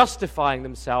justifying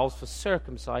themselves for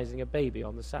circumcising a baby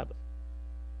on the Sabbath.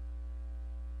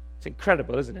 It's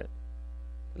incredible, isn't it?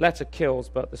 The letter kills,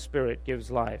 but the Spirit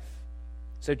gives life.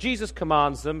 So Jesus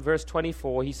commands them, verse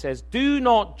 24, he says, do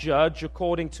not judge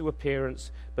according to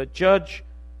appearance, but judge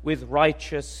with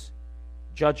righteous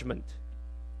judgment.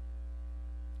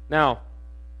 Now,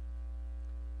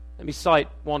 let me cite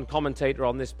one commentator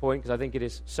on this point because I think it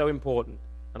is so important,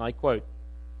 and I quote,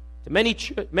 many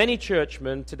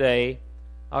churchmen today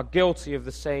are guilty of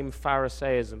the same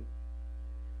Pharisaism.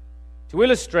 To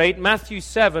illustrate, Matthew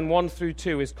 7, 1 through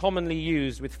 2 is commonly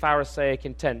used with Pharisaic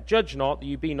intent. Judge not, that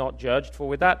you be not judged, for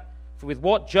with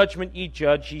what judgment ye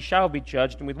judge, ye shall be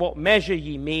judged, and with what measure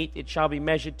ye mete, it shall be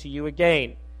measured to you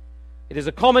again. It is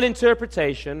a common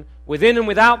interpretation, within and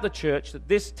without the church, that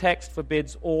this text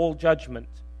forbids all judgment.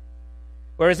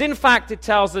 Whereas in fact it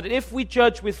tells that if we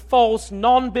judge with false,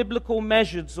 non-biblical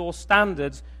measures or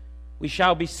standards, we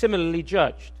shall be similarly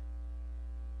judged.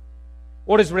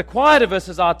 What is required of us,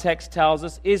 as our text tells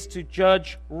us, is to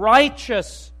judge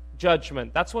righteous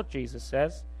judgment. That's what Jesus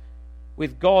says,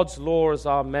 with God's law as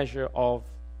our measure of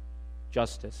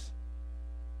justice.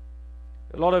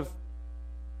 A lot of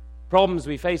problems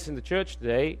we face in the church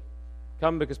today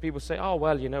come because people say, oh,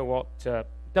 well, you know what,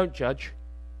 don't judge.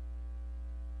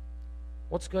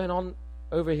 What's going on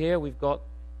over here? We've got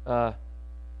a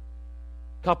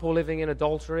couple living in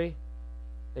adultery.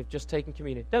 They've just taken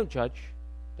communion. Don't judge.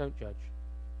 Don't judge.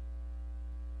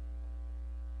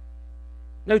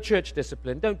 No church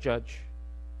discipline. Don't judge.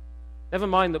 Never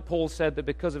mind that Paul said that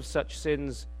because of such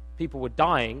sins, people were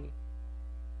dying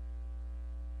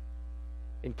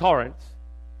in Corinth,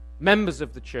 members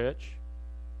of the church,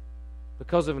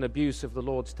 because of an abuse of the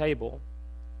Lord's table.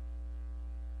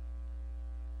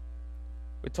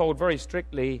 We're told very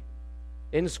strictly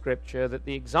in Scripture that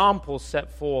the examples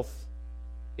set forth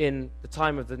in the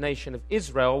time of the nation of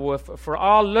Israel were for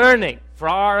our learning, for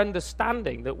our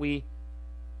understanding, that we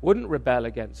wouldn't rebel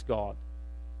against God.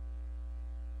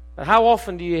 But how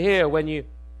often do you hear when you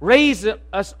raise an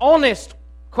honest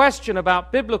question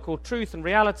about biblical truth and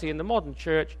reality in the modern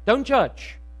church, don't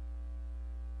judge?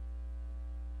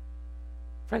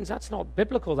 Friends, that's not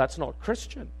biblical, that's not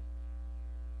Christian.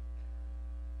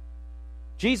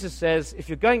 Jesus says, if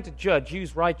you're going to judge,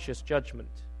 use righteous judgment.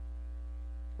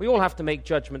 We all have to make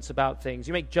judgments about things.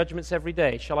 You make judgments every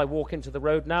day. Shall I walk into the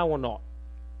road now or not?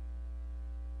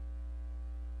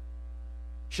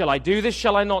 Shall I do this?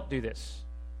 Shall I not do this?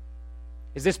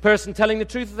 Is this person telling the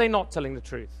truth or are they not telling the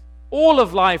truth? All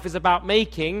of life is about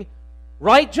making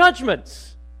right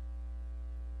judgments.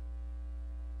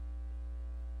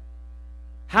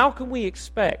 How can we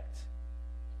expect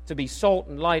to be salt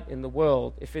and light in the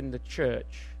world if in the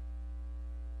church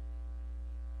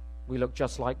we look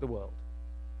just like the world?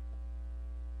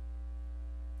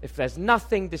 If there's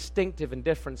nothing distinctive and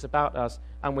different about us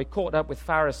and we're caught up with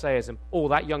Pharisaism, oh,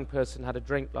 that young person had a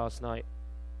drink last night.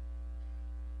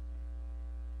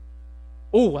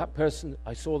 Oh, that person,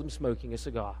 I saw them smoking a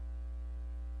cigar.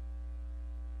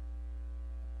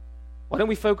 Why don't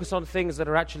we focus on things that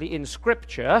are actually in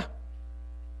Scripture,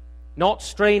 not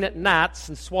strain at gnats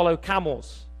and swallow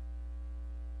camels?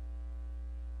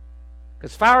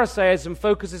 Because Pharisaism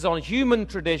focuses on human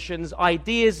traditions,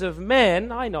 ideas of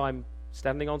men. I know I'm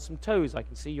standing on some toes. I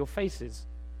can see your faces.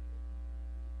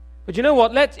 But you know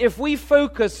what? If we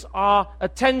focus our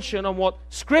attention on what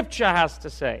Scripture has to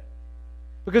say,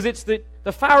 because it's the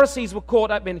Pharisees were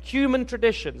caught up in human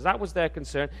traditions. That was their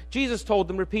concern. Jesus told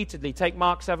them repeatedly, take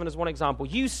Mark 7 as one example,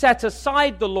 you set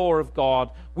aside the law of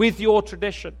God with your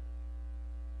tradition.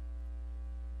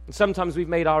 And sometimes we've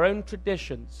made our own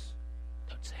traditions.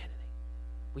 Don't say anything.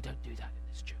 We don't do that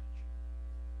in this church.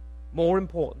 More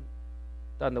important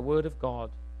than the Word of God,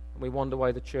 and we wonder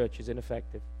why the church is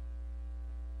ineffective.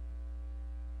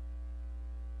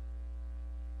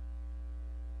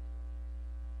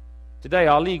 Today,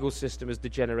 our legal system has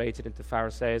degenerated into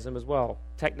Pharisaism as well.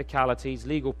 Technicalities,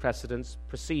 legal precedents,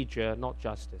 procedure, not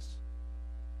justice.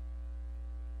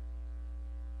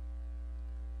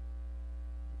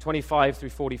 25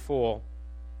 through 44,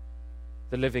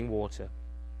 the living water.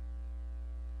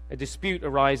 A dispute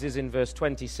arises in verse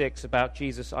 26 about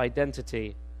Jesus'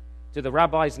 identity. Do the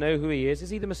rabbis know who he is? Is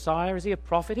he the Messiah? Is he a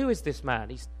prophet? Who is this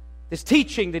man? This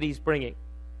teaching that he's bringing.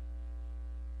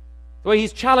 The way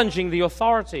he's challenging the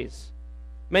authorities.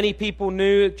 Many people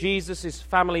knew Jesus'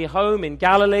 family home in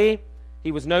Galilee.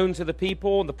 He was known to the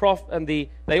people, and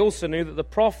they also knew that the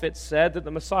prophets said that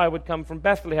the Messiah would come from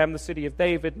Bethlehem, the city of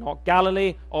David, not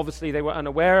Galilee. Obviously, they were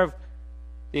unaware of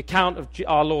the account of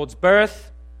our Lord's birth.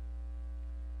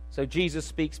 So Jesus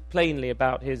speaks plainly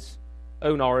about his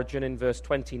own origin in verse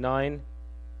 29.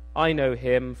 I know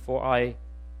him, for I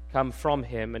come from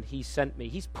him, and he sent me.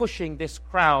 He's pushing this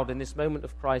crowd in this moment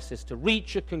of crisis to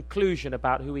reach a conclusion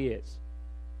about who he is.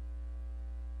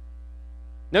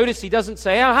 Notice he doesn't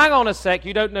say, oh, hang on a sec,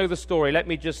 you don't know the story. Let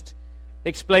me just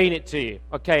explain it to you.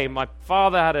 Okay, my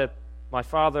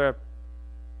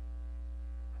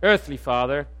earthly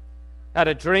father, had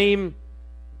a dream.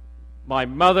 My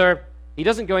mother, he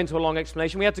doesn't go into a long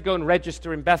explanation. We had to go and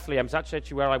register in Bethlehem. That's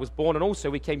actually where I was born. And also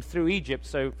we came through Egypt,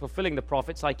 so fulfilling the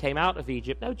prophets, I came out of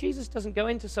Egypt. No, Jesus doesn't go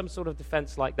into some sort of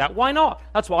defense like that. Why not?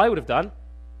 That's what I would have done.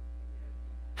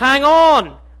 Hang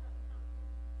on.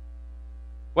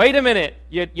 Wait a minute,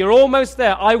 you're almost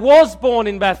there. I was born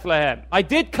in Bethlehem. I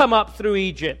did come up through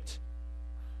Egypt.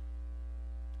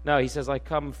 No, he says, I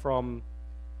come from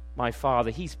my Father.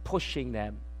 He's pushing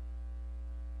them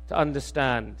to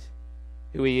understand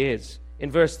who he is.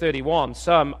 In verse 31,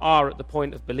 some are at the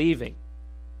point of believing.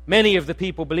 Many of the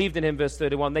people believed in him, verse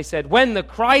 31. They said, when the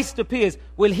Christ appears,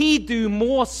 will he do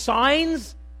more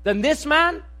signs than this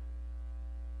man?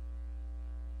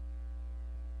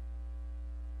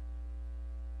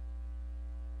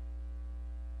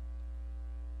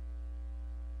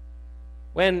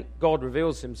 When God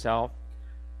reveals himself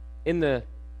in the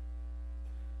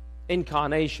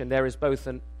incarnation, there is both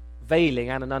a veiling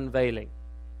and an unveiling.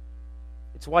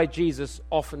 It's why Jesus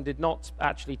often did not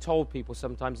actually told people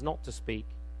sometimes not to speak.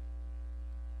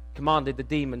 Commanded the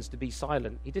demons to be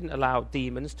silent. He didn't allow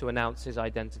demons to announce his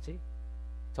identity.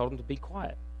 He told them to be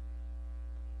quiet.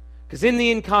 Because in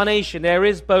the incarnation there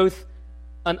is both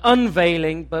an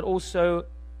unveiling but also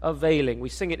a veiling. We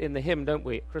sing it in the hymn, don't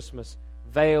we, at Christmas?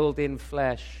 Veiled in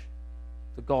flesh,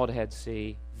 the Godhead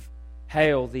see.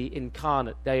 Hail the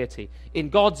incarnate deity. In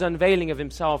God's unveiling of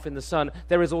himself in the Son,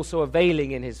 there is also a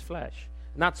veiling in his flesh.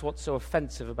 And that's what's so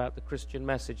offensive about the Christian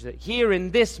message, that here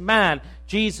in this man,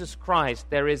 Jesus Christ,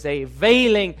 there is a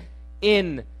veiling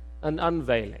in an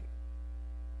unveiling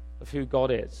of who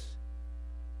God is.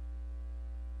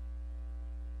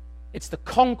 It's the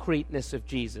concreteness of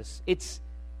Jesus. It's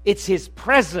his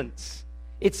presence.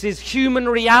 It's his human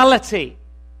reality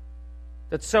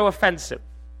that's so offensive.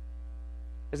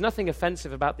 There's nothing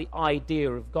offensive about the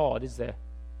idea of God, is there?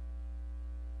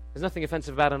 There's nothing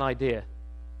offensive about an idea.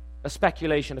 a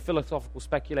speculation, a philosophical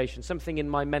speculation, something in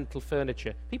my mental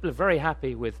furniture. People are very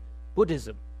happy with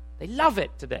Buddhism. They love it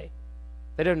today.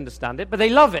 They don't understand it, but they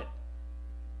love it.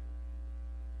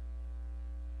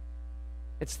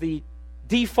 It's the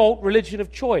default religion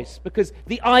of choice, because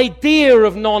the idea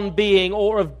of non-being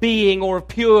or of being or of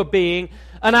pure being,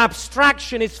 an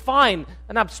abstraction is fine.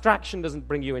 An abstraction doesn't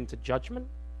bring you into judgment,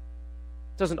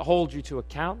 doesn't hold you to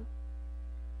account,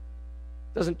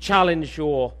 doesn't challenge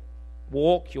your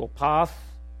walk, your path.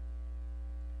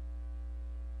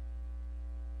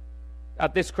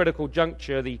 At this critical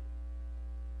juncture, the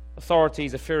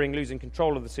authorities are fearing losing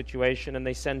control of the situation, and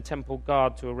they send temple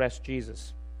guard to arrest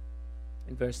Jesus.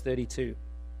 In verse 32,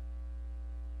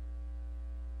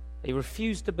 they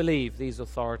refuse to believe, these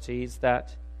authorities,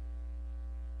 that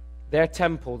their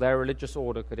temple, their religious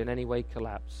order, could in any way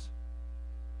collapse.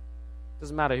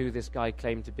 Doesn't matter who this guy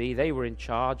claimed to be. They were in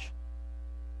charge.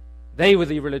 They were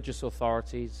the religious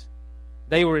authorities.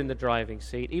 They were in the driving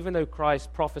seat. Even though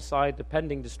Christ prophesied the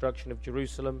pending destruction of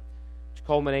Jerusalem, which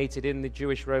culminated in the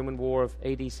Jewish-Roman War of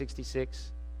AD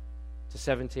 66 to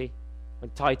 70, when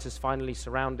Titus finally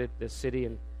surrounded the city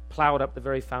and plowed up the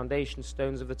very foundation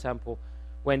stones of the temple,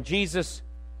 when Jesus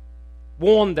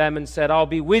warned them and said, I'll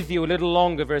be with you a little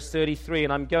longer, verse 33,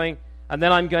 and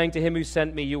then I'm going to him who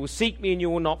sent me. You will seek me and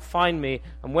you will not find me,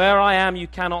 and where I am you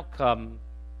cannot come.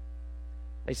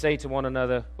 They say to one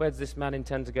another, where does this man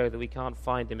intend to go that we can't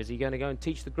find him? Is he going to go and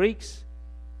teach the Greeks?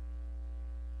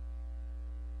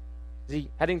 Is he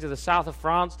heading to the south of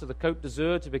France, to the Côte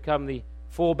d'Azur, to become the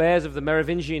forebears of the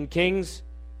Merovingian kings,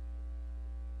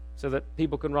 so that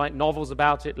people can write novels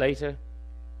about it later?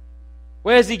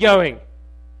 Where's he going?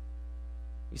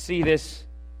 You see this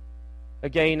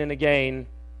again and again.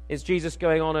 Is Jesus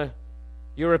going on a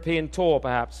European tour,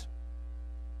 perhaps?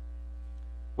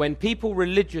 When people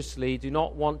religiously do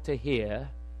not want to hear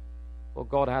what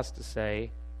God has to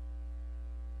say,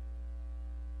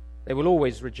 they will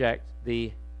always reject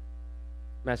the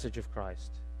message of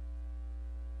Christ.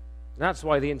 And that's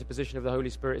why the interposition of the Holy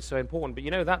Spirit is so important.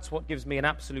 But that's what gives me an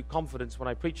absolute confidence when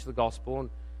I preach the gospel and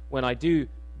when I do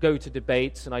go to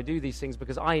debates and I do these things,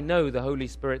 because I know the Holy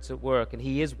Spirit's at work and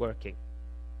He is working.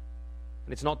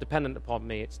 And it's not dependent upon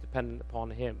me, it's dependent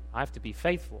upon Him. I have to be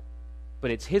faithful,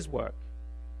 but it's His work.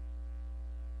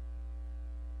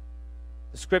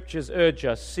 The Scriptures urge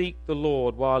us, seek the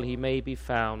Lord while He may be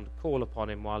found, call upon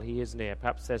Him while He is near.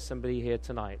 Perhaps there's somebody here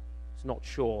tonight who's not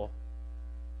sure,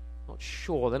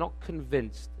 they're not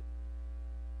convinced,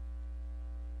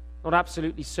 not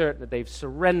absolutely certain that they've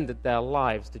surrendered their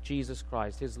lives to Jesus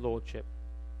Christ, His Lordship,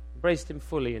 embraced Him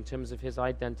fully in terms of His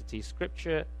identity.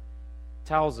 Scripture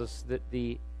tells us that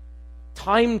the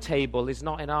timetable is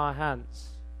not in our hands.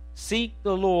 Seek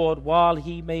the Lord while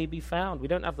He may be found. We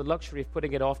don't have the luxury of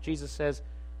putting it off. Jesus says,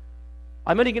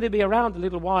 I'm only going to be around a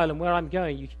little while, and where I'm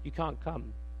going, you can't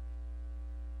come.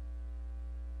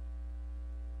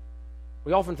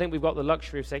 We often think we've got the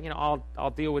luxury of saying,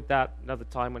 I'll deal with that another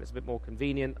time when it's a bit more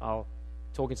convenient.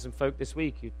 Talking to some folk this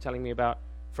week who are telling me about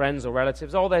friends or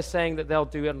relatives. They're saying that they'll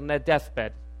do it on their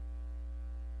deathbed.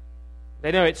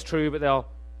 They know it's true, but they'll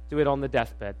do it on the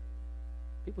deathbed.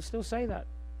 People still say that.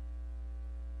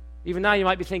 Even now you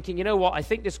might be thinking, you know what, I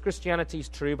think this Christianity is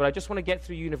true, but I just want to get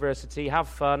through university, have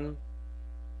fun,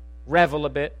 revel a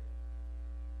bit,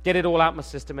 get it all out of my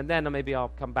system, and then maybe I'll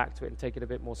come back to it and take it a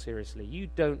bit more seriously. You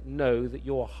don't know that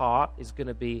your heart is going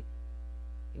to be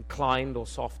inclined or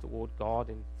soft toward God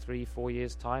in 3-4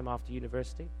 years' time after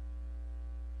university.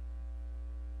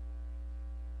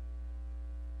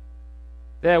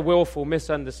 Their willful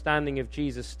misunderstanding of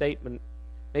Jesus' statement,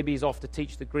 maybe He's off to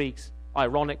teach the Greeks,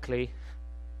 ironically,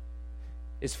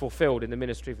 is fulfilled in the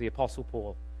ministry of the Apostle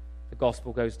Paul. The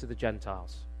gospel goes to the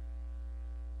Gentiles.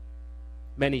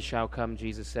 Many shall come,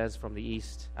 Jesus says, from the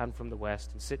east and from the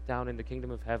west, and sit down in the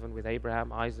kingdom of heaven with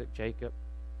Abraham, Isaac, Jacob.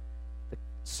 The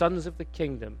sons of the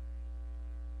kingdom,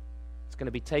 it's going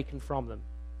to be taken from them.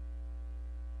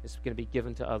 It's going to be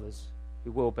given to others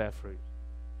who will bear fruit.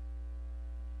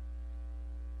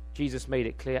 Jesus made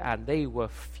it clear, and they were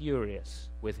furious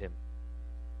with Him.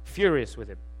 Furious with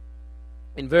Him.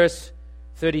 In verse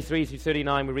 33 through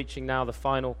 39, we're reaching now the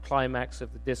final climax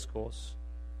of the discourse.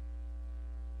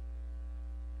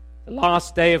 The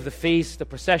last day of the feast, a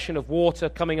procession of water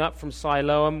coming up from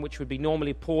Siloam, which would be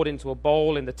normally poured into a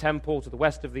bowl in the temple to the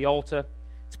west of the altar.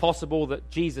 It's possible that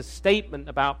Jesus' statement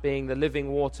about being the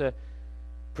living water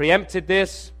preempted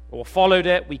this or followed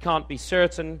it. We can't be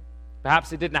certain.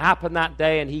 Perhaps it didn't happen that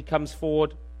day and He comes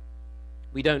forward.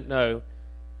 We don't know.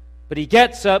 But He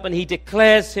gets up and He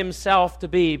declares Himself to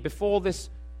be, before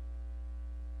this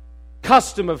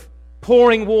custom of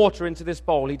pouring water into this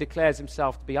bowl, he declares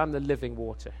himself to be, I'm the living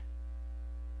water.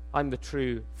 I'm the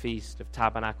true Feast of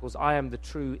Tabernacles. I am the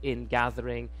true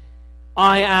ingathering.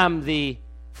 I am the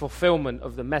fulfillment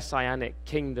of the Messianic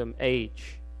kingdom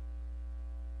age.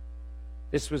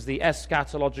 This was the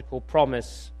eschatological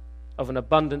promise of an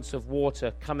abundance of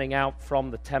water coming out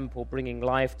from the temple, bringing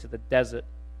life to the desert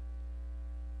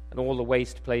and all the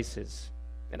waste places.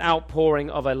 An outpouring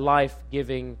of a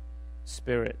life-giving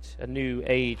Spirit. A new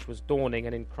age was dawning,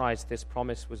 and in Christ this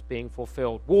promise was being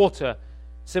fulfilled. Water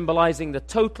symbolizing the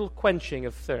total quenching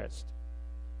of thirst.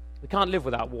 We can't live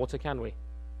without water, can we?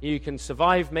 You can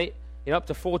survive up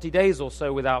to 40 days or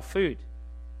so without food.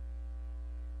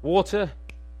 Water,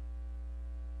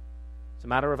 it's a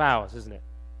matter of hours, isn't it?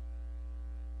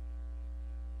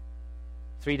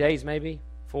 3 days maybe,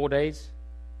 4 days.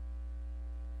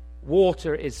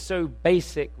 Water is so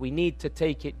basic, we need to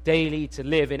take it daily to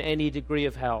live in any degree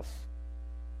of health.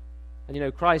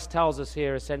 And Christ tells us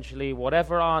here essentially,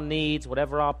 whatever our needs,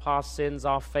 whatever our past sins,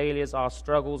 our failures, our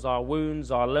struggles, our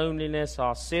wounds, our loneliness,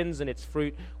 our sins and its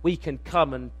fruit, we can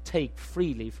come and take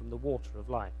freely from the water of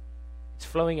life. It's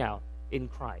flowing out in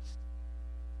Christ.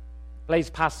 Blaise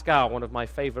Pascal, one of my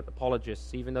favorite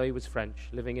apologists, even though he was French,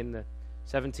 living in the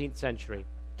 17th century,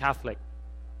 Catholic,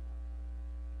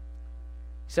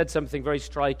 said something very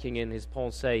striking in his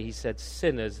Pensée. He said,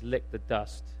 sinners lick the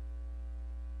dust.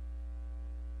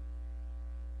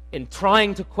 In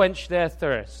trying to quench their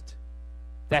thirst,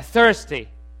 they're thirsty,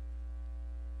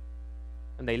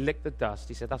 and they lick the dust.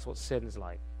 He said, that's what sin's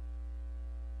like.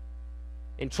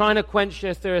 In trying to quench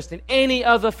their thirst in any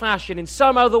other fashion, in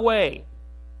some other way,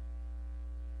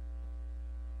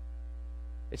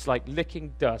 it's like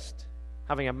licking dust,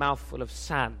 having a mouthful of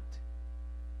sand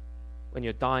when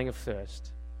you're dying of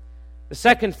thirst. The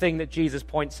second thing that Jesus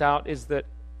points out is that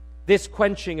this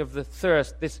quenching of the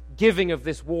thirst, this giving of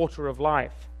this water of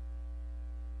life,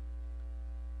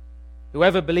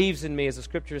 whoever believes in me, as the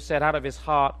scripture has said, out of his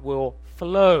heart will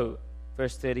flow,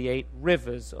 verse 38,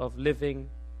 rivers of living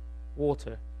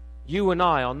water. You and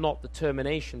I are not the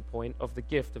termination point of the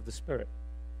gift of the Spirit.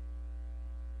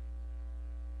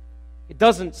 It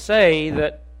doesn't say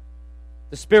that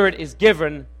the Spirit is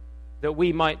given that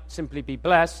we might simply be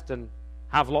blessed and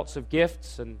have lots of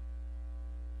gifts and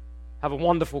have a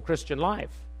wonderful Christian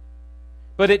life.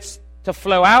 But it's to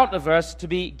flow out of us, to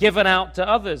be given out to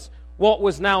others. What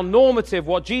was now normative,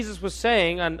 what Jesus was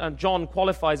saying, and John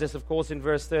qualifies this, of course, in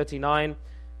verse 39.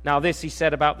 Now this he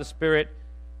said about the Spirit,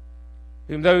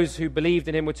 whom those who believed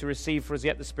in him were to receive, for as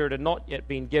yet the Spirit had not yet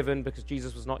been given, because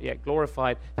Jesus was not yet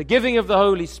glorified. The giving of the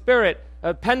Holy Spirit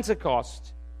at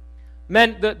Pentecost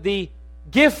meant that the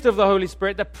gift of the Holy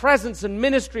Spirit, the presence and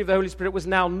ministry of the Holy Spirit, was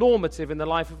now normative in the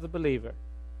life of the believer.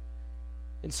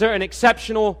 In certain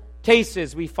exceptional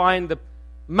cases, we find the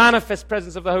manifest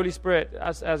presence of the Holy Spirit,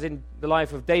 as in the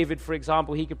life of David, for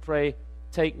example. He could pray,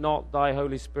 take not thy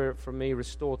Holy Spirit from me,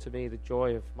 restore to me the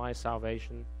joy of my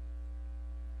salvation.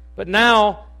 But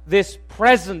now, this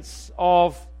presence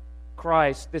of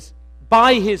Christ, this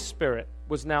by his Spirit,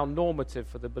 was now normative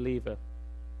for the believer,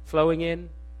 flowing in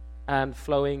and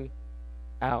flowing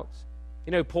out.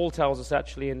 Paul tells us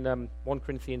actually in 1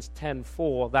 Corinthians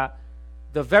 10:4 that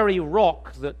the very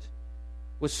rock that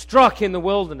was struck in the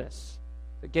wilderness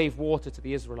that gave water to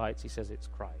the Israelites, he says it's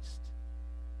Christ.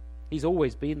 He's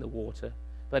always been the water,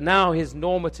 but now his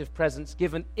normative presence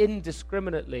given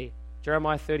indiscriminately.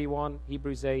 Jeremiah 31,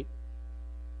 Hebrews 8.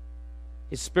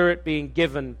 His Spirit being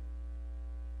given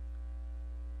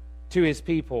to his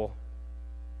people,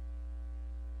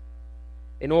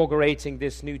 inaugurating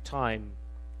this new time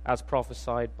as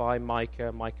prophesied by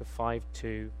Micah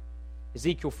 5:2.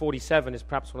 Ezekiel 47 is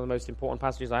perhaps one of the most important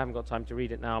passages. I haven't got time to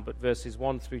read it now, but verses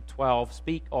 1 through 12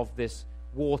 speak of this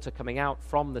water coming out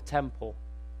from the temple.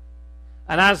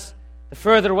 And as the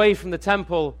further away from the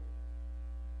temple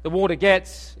the water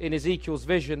gets in Ezekiel's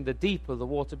vision, the deeper the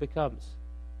water becomes.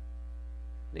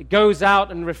 It goes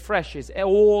out and refreshes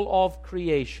all of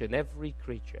creation, every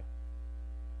creature.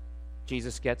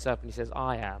 Jesus gets up and he says,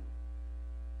 I am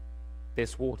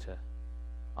this water.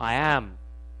 I am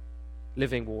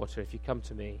living water. If you come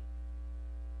to me,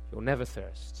 you'll never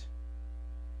thirst.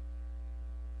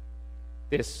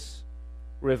 This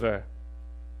river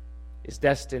is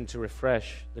destined to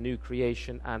refresh the new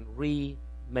creation and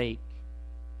remake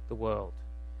the world.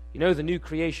 The new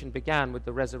creation began with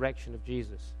the resurrection of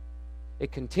Jesus.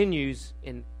 It continues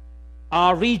in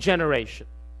our regeneration,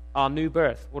 our new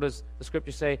birth. What does the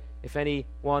scripture say? If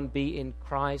anyone be in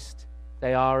Christ,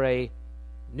 they are a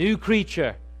new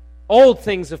creature. Old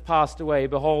things have passed away.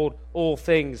 Behold, all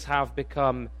things have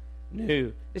become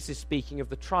new. This is speaking of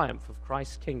the triumph of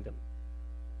Christ's kingdom.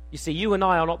 You see, you and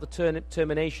I are not the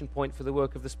termination point for the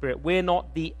work of the Spirit. We're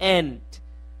not the end.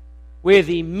 We're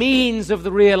the means of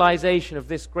the realization of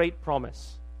this great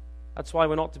promise. That's why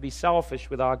we're not to be selfish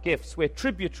with our gifts. We're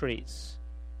tributaries.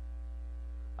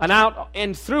 And out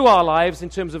and through our lives, in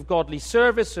terms of godly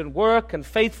service and work and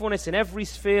faithfulness in every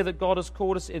sphere that God has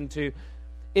called us into,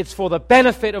 it's for the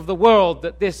benefit of the world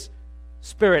that this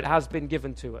Spirit has been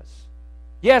given to us.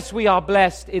 Yes, we are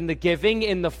blessed in the giving,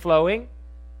 in the flowing,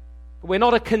 but we're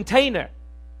not a container.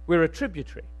 We're a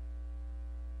tributary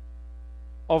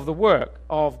of the work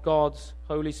of God's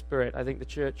Holy Spirit. I think the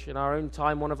church in our own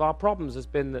time, one of our problems has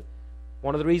been that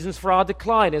one of the reasons for our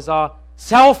decline is our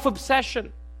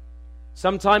self-obsession.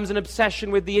 Sometimes an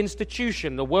obsession with the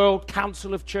institution, the World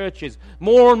Council of Churches,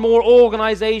 more and more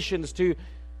organizations to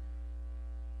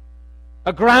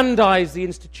aggrandize the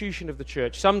institution of the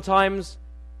church. Sometimes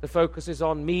the focus is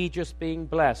on me just being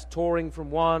blessed, touring from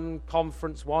one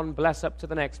conference, one bless up to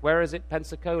the next. Where is it?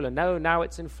 Pensacola. No, now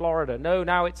it's in Florida. No,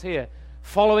 now it's here.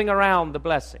 Following around the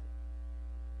blessing.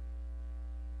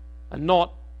 And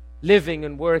not living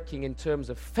and working in terms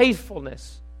of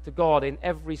faithfulness to God in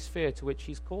every sphere to which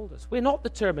He's called us. We're not the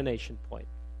termination point.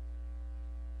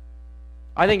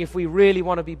 I think if we really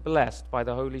want to be blessed by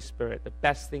the Holy Spirit, the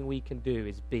best thing we can do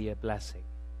is be a blessing.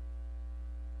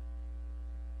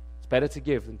 It's better to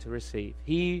give than to receive.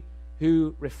 He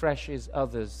who refreshes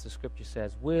others, the Scripture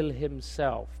says, will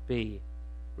himself be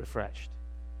refreshed.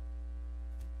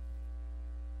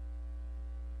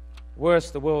 The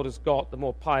worse the world has got, the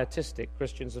more pietistic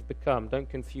Christians have become. Don't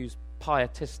confuse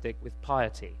pietistic with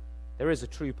piety. There is a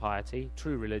true piety,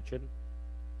 true religion,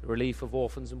 the relief of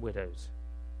orphans and widows.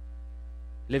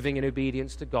 Living in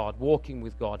obedience to God, walking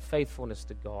with God, faithfulness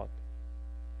to God.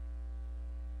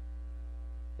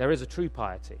 There is a true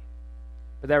piety,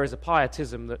 but there is a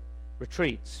pietism that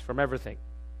retreats from everything.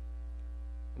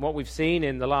 And what we've seen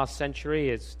in the last century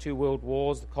is 2 world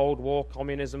wars, the Cold War,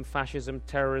 communism, fascism,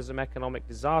 terrorism, economic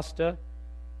disaster,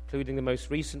 including the most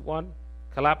recent one,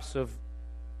 collapse of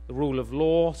the rule of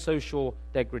law, social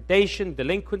degradation,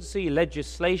 delinquency,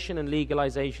 legislation, and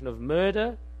legalization of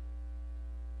murder.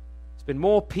 There's been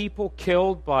more people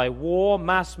killed by war,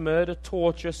 mass murder,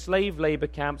 torture, slave labor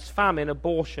camps, famine,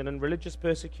 abortion, and religious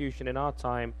persecution in our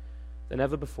time than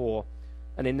ever before.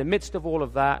 And in the midst of all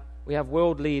of that, we have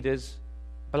world leaders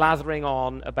blathering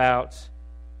on about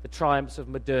the triumphs of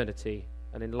modernity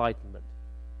and enlightenment.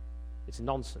 It's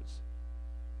nonsense.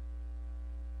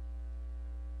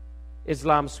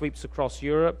 Islam sweeps across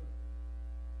Europe.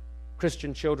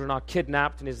 Christian children are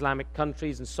kidnapped in Islamic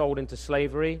countries and sold into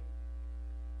slavery.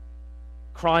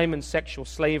 Crime and sexual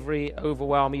slavery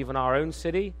overwhelm even our own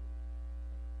city,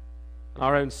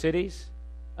 our own cities.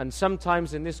 And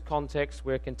sometimes in this context,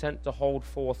 we're content to hold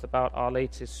forth about our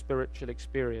latest spiritual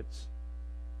experience.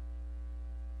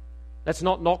 Let's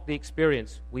not knock the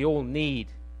experience. We all need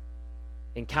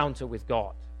encounter with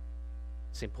God.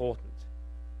 It's important.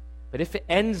 But if it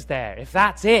ends there, if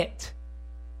that's it,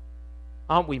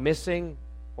 aren't we missing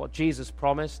what Jesus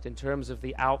promised in terms of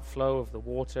the outflow of the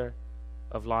water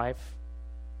of life?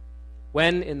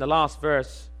 When in the last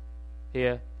verse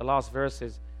here, the last verse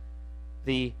is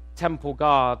the temple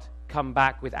guard come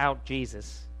back without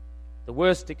Jesus. The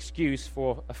worst excuse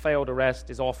for a failed arrest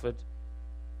is offered.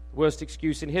 The worst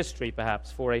excuse in history,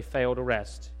 perhaps, for a failed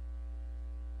arrest.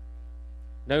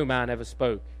 No man ever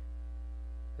spoke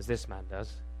as this man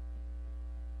does.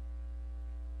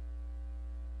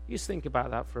 Just think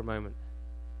about that for a moment.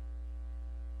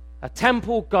 A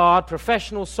temple guard,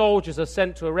 professional soldiers are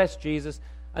sent to arrest Jesus,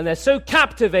 and they're so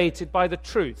captivated by the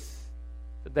truth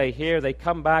that they hear, they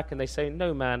come back, and they say,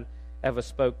 no man ever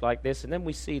spoke like this. And then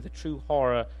we see the true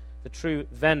horror, the true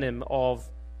venom of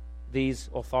these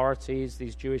authorities,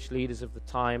 these Jewish leaders of the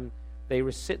time.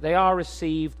 They are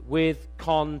received with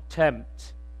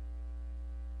contempt.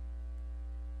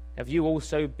 Have you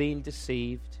also been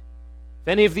deceived? If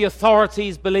any of the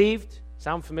authorities believed,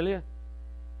 sound familiar?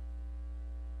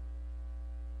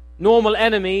 Normal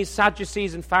enemies,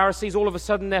 Sadducees and Pharisees, all of a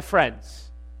sudden they're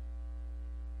friends.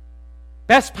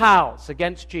 Best pals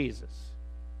against Jesus.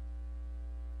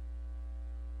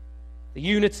 The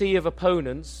unity of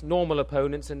opponents, normal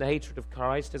opponents in the hatred of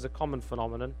Christ, is a common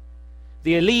phenomenon.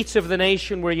 The elite of the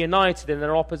nation were united in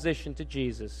their opposition to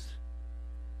Jesus.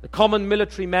 The common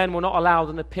military men were not allowed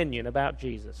an opinion about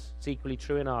Jesus. It's equally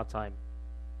true in our time.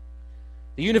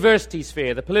 The university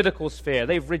sphere, the political sphere,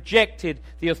 they've rejected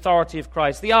the authority of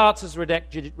Christ. The arts has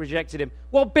rejected him.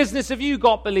 What business have you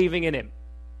got believing in him?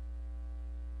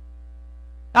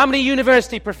 How many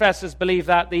university professors believe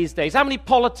that these days? How many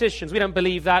politicians? We don't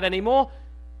believe that anymore.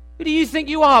 Who do you think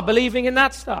you are believing in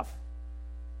that stuff?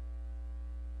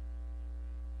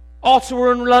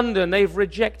 Ottawa and London, they've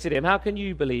rejected him. How can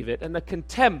you believe it? And the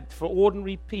contempt for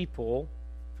ordinary people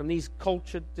from these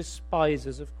cultured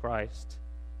despisers of Christ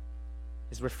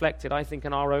is reflected, I think,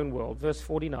 in our own world. Verse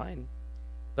 49,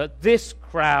 but this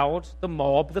crowd, the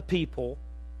mob, the people,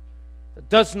 that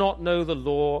does not know the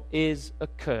law is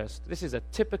accursed. This is a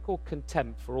typical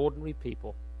contempt for ordinary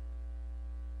people.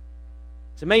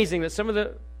 It's amazing that some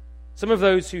of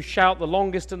those who shout the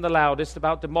longest and the loudest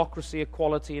about democracy,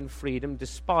 equality, and freedom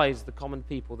despise the common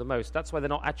people the most. That's why they're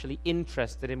not actually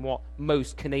interested in what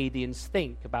most Canadians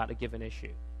think about a given issue.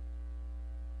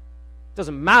 It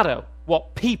doesn't matter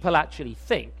what people actually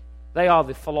think. They are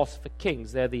the philosopher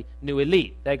kings. They're the new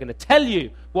elite. They're going to tell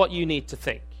you what you need to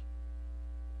think.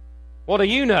 What do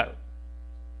you know?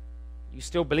 You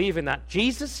still believe in that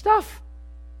Jesus stuff?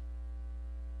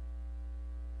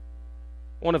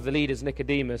 One of the leaders,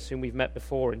 Nicodemus, whom we've met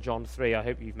before in John 3, I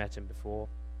hope you've met him before,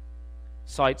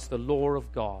 cites the law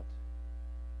of God.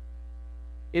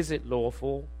 Is it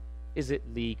lawful? Is it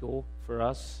legal for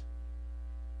us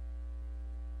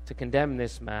to condemn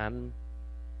this man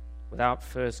without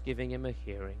first giving him a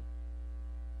hearing?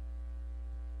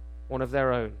 One of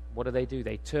their own. What do?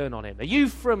 They turn on him. Are you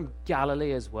from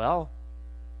Galilee as well?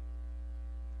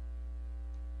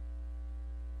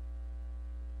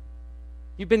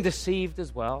 You've been deceived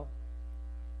as well.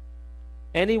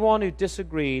 Anyone who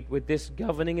disagreed with this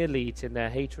governing elite in their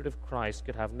hatred of Christ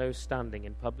could have no standing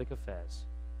in public affairs.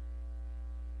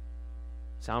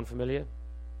 Sound familiar?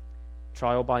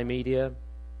 Trial by media,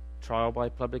 trial by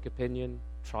public opinion,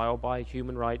 trial by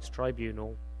human rights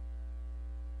tribunal.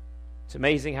 It's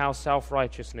amazing how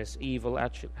self-righteous evil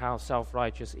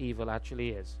actually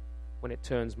is when it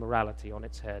turns morality on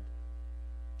its head.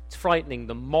 It's frightening,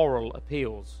 the moral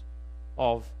appeals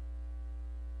of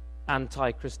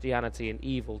anti-Christianity and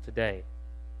evil today.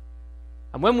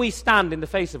 And when we stand in the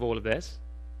face of all of this,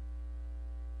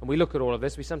 and we look at all of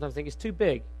this, we sometimes think it's too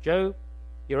big. Joe,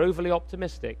 you're overly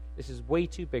optimistic. This is way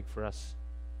too big for us.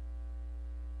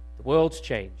 The world's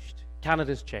changed.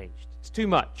 Canada's changed. It's too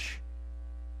much.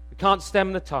 We can't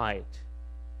stem the tide.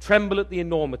 Tremble at the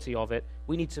enormity of it.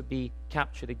 We need to be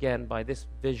captured again by this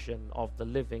vision of the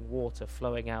living water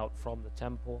flowing out from the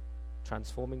temple,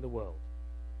 transforming the world.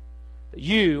 That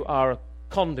you are a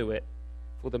conduit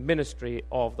for the ministry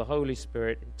of the Holy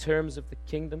Spirit in terms of the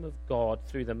kingdom of God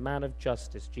through the man of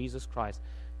justice, Jesus Christ.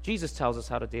 Jesus tells us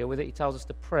how to deal with it. He tells us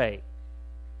to pray.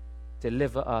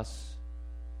 Deliver us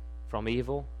from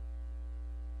evil.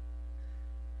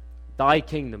 Thy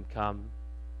kingdom come.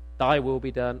 Thy will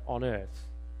be done on earth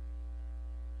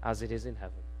as it is in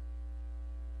heaven.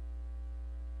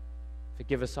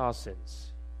 Forgive us our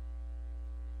sins.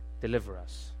 Deliver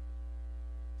us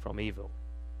from evil.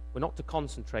 We're not to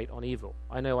concentrate on evil.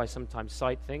 I know I sometimes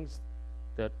cite things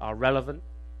that are relevant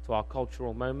to our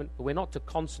cultural moment, but we're not to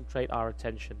concentrate our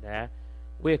attention there.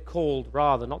 We're called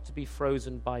rather not to be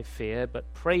frozen by fear,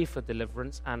 but pray for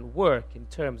deliverance and work in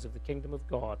terms of the kingdom of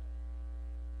God.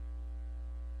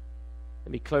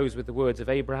 Let me close with the words of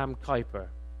Abraham Kuyper,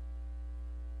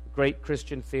 a great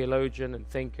Christian theologian and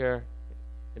thinker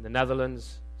in the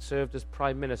Netherlands, served as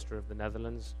Prime Minister of the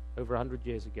Netherlands over 100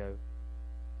 years ago.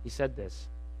 He said this: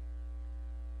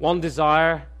 one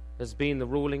desire has been the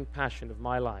ruling passion of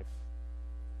my life.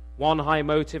 One high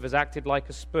motive has acted like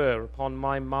a spur upon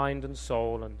my mind and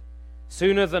soul, and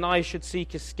sooner than I should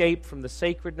seek escape from the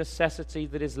sacred necessity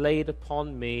that is laid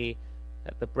upon me,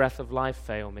 let the breath of life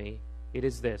fail me, it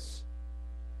is this: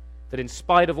 that in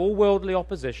spite of all worldly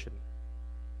opposition,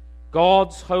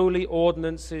 God's holy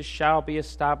ordinances shall be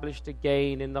established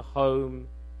again in the home,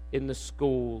 in the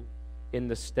school, in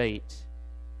the state,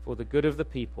 for the good of the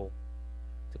people,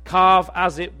 to carve,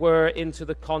 as it were, into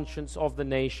the conscience of the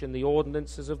nation the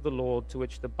ordinances of the Lord to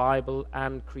which the Bible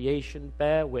and creation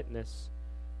bear witness,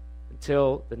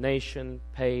 until the nation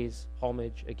pays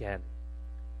homage again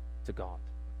to God.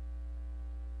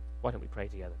 Why don't we pray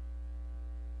together?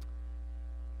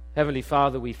 Heavenly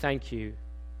Father, we thank you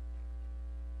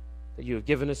that you have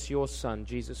given us your Son,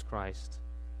 Jesus Christ,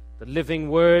 the living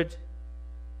Word,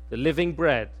 the living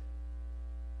bread,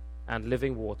 and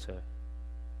living water.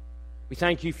 We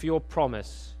thank you for your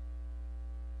promise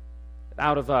that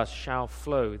out of us shall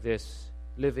flow this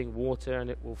living water, and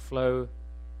it will flow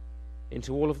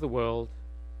into all of the world.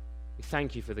 We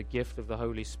thank you for the gift of the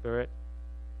Holy Spirit,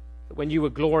 that when you were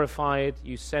glorified,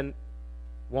 you sent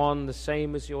one the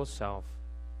same as yourself,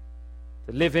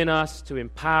 to live in us, to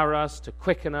empower us, to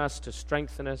quicken us, to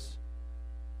strengthen us,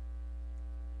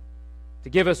 to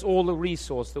give us all the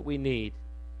resource that we need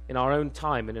in our own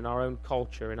time and in our own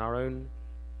culture, in our own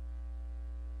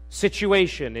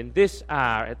situation, in this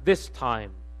hour, at this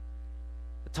time,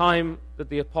 time that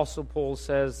the Apostle Paul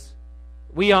says,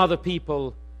 we are the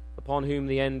people upon whom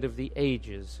the end of the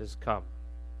ages has come,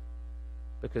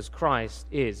 because Christ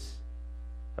is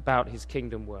about his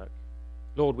kingdom work.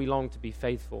 Lord, we long to be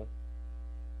faithful.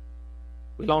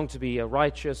 We long to be a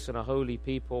righteous and a holy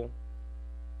people.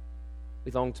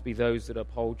 We long to be those that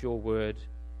uphold your word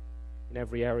in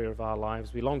every area of our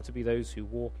lives. We long to be those who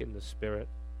walk in the Spirit,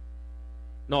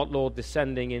 not, Lord,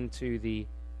 descending into the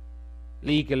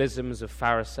legalisms of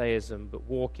Pharisaism, but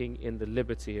walking in the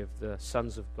liberty of the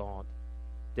sons of God,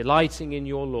 delighting in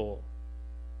your law,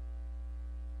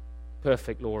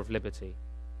 perfect law of liberty.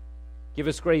 Give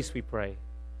us grace, we pray.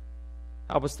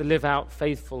 Help us to live out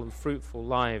faithful and fruitful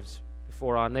lives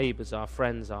before our neighbors, our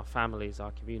friends, our families,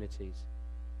 our communities.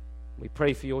 We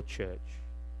pray for your church.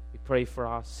 We pray for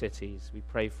our cities. We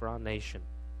pray for our nation,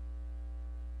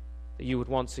 that you would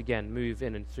once again move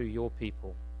in and through your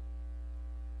people,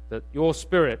 that your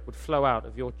Spirit would flow out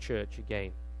of your church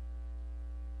again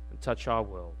and touch our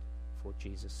world for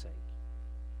Jesus' sake.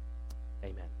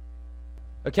 Amen.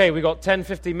 Okay, we got 10,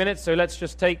 15 minutes, so let's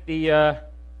just take the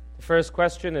first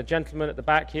question. A gentleman at the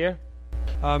back here.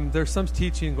 There's some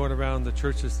teaching going around the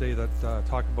churches today that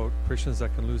talk about Christians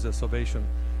that can lose their salvation,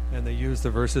 and they use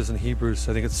the verses in Hebrews.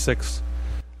 I think it's 6.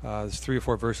 There's 3 or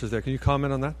 4 verses there. Can you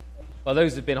comment on that? Well,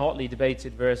 those have been hotly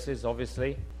debated verses,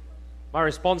 obviously. My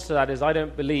response to that is I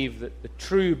don't believe that the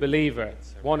true believer,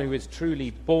 one who is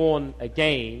truly born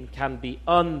again, can be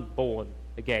unborn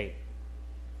again.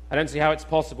 I don't see how it's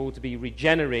possible to be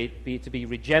regenerated, to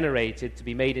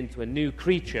be made into a new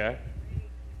creature,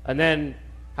 and then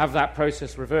have that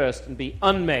process reversed and be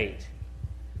unmade.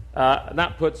 And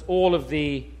that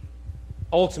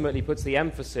ultimately puts the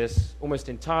emphasis almost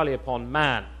entirely upon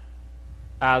man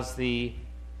as the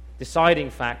deciding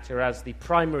factor, as the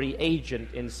primary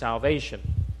agent in salvation.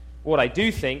 What I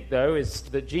do think, though, is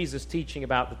that Jesus' teaching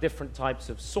about the different types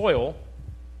of soil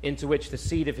into which the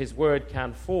seed of his word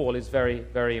can fall is very,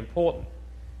 very important.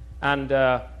 And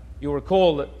you'll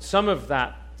recall that some of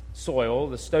that soil,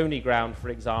 the stony ground, for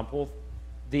example,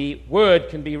 the word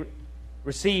can be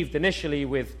received initially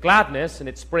with gladness and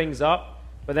it springs up,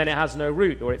 but then it has no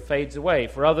root or it fades away.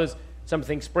 For others,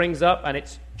 something springs up and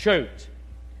it's choked.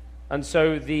 And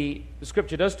so the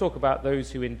Scripture does talk about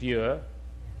those who endure,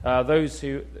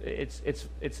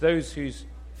 it's those whose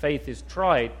faith is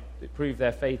tried that prove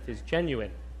their faith is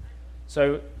genuine.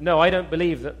 So, no, I don't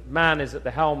believe that man is at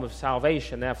the helm of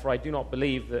salvation. Therefore, I do not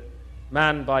believe that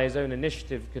man, by his own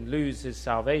initiative, can lose his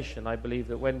salvation. I believe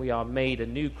that when we are made a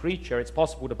new creature, it's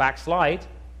possible to backslide.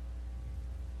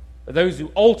 But those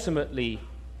who ultimately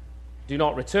do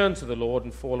not return to the Lord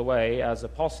and fall away as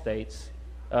apostates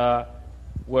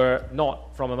were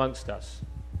not from amongst us.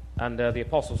 And the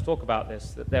apostles talk about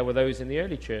this, that there were those in the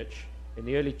early church, in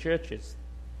the early churches,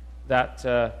 that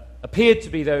appeared to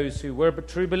be those who were but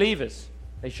true believers.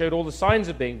 They showed all the signs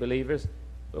of being believers,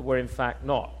 but were in fact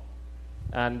not.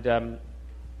 And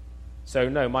so,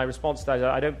 no, my response to that is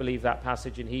I don't believe that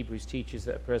passage in Hebrews teaches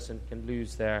that a person can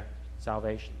lose their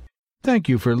salvation. Thank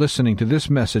you for listening to this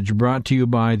message brought to you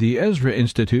by the Ezra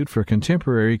Institute for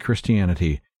Contemporary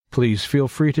Christianity. Please feel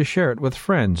free to share it with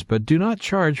friends, but do not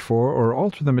charge for or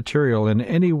alter the material in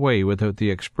any way without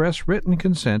the express written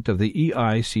consent of the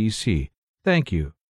EICC. Thank you.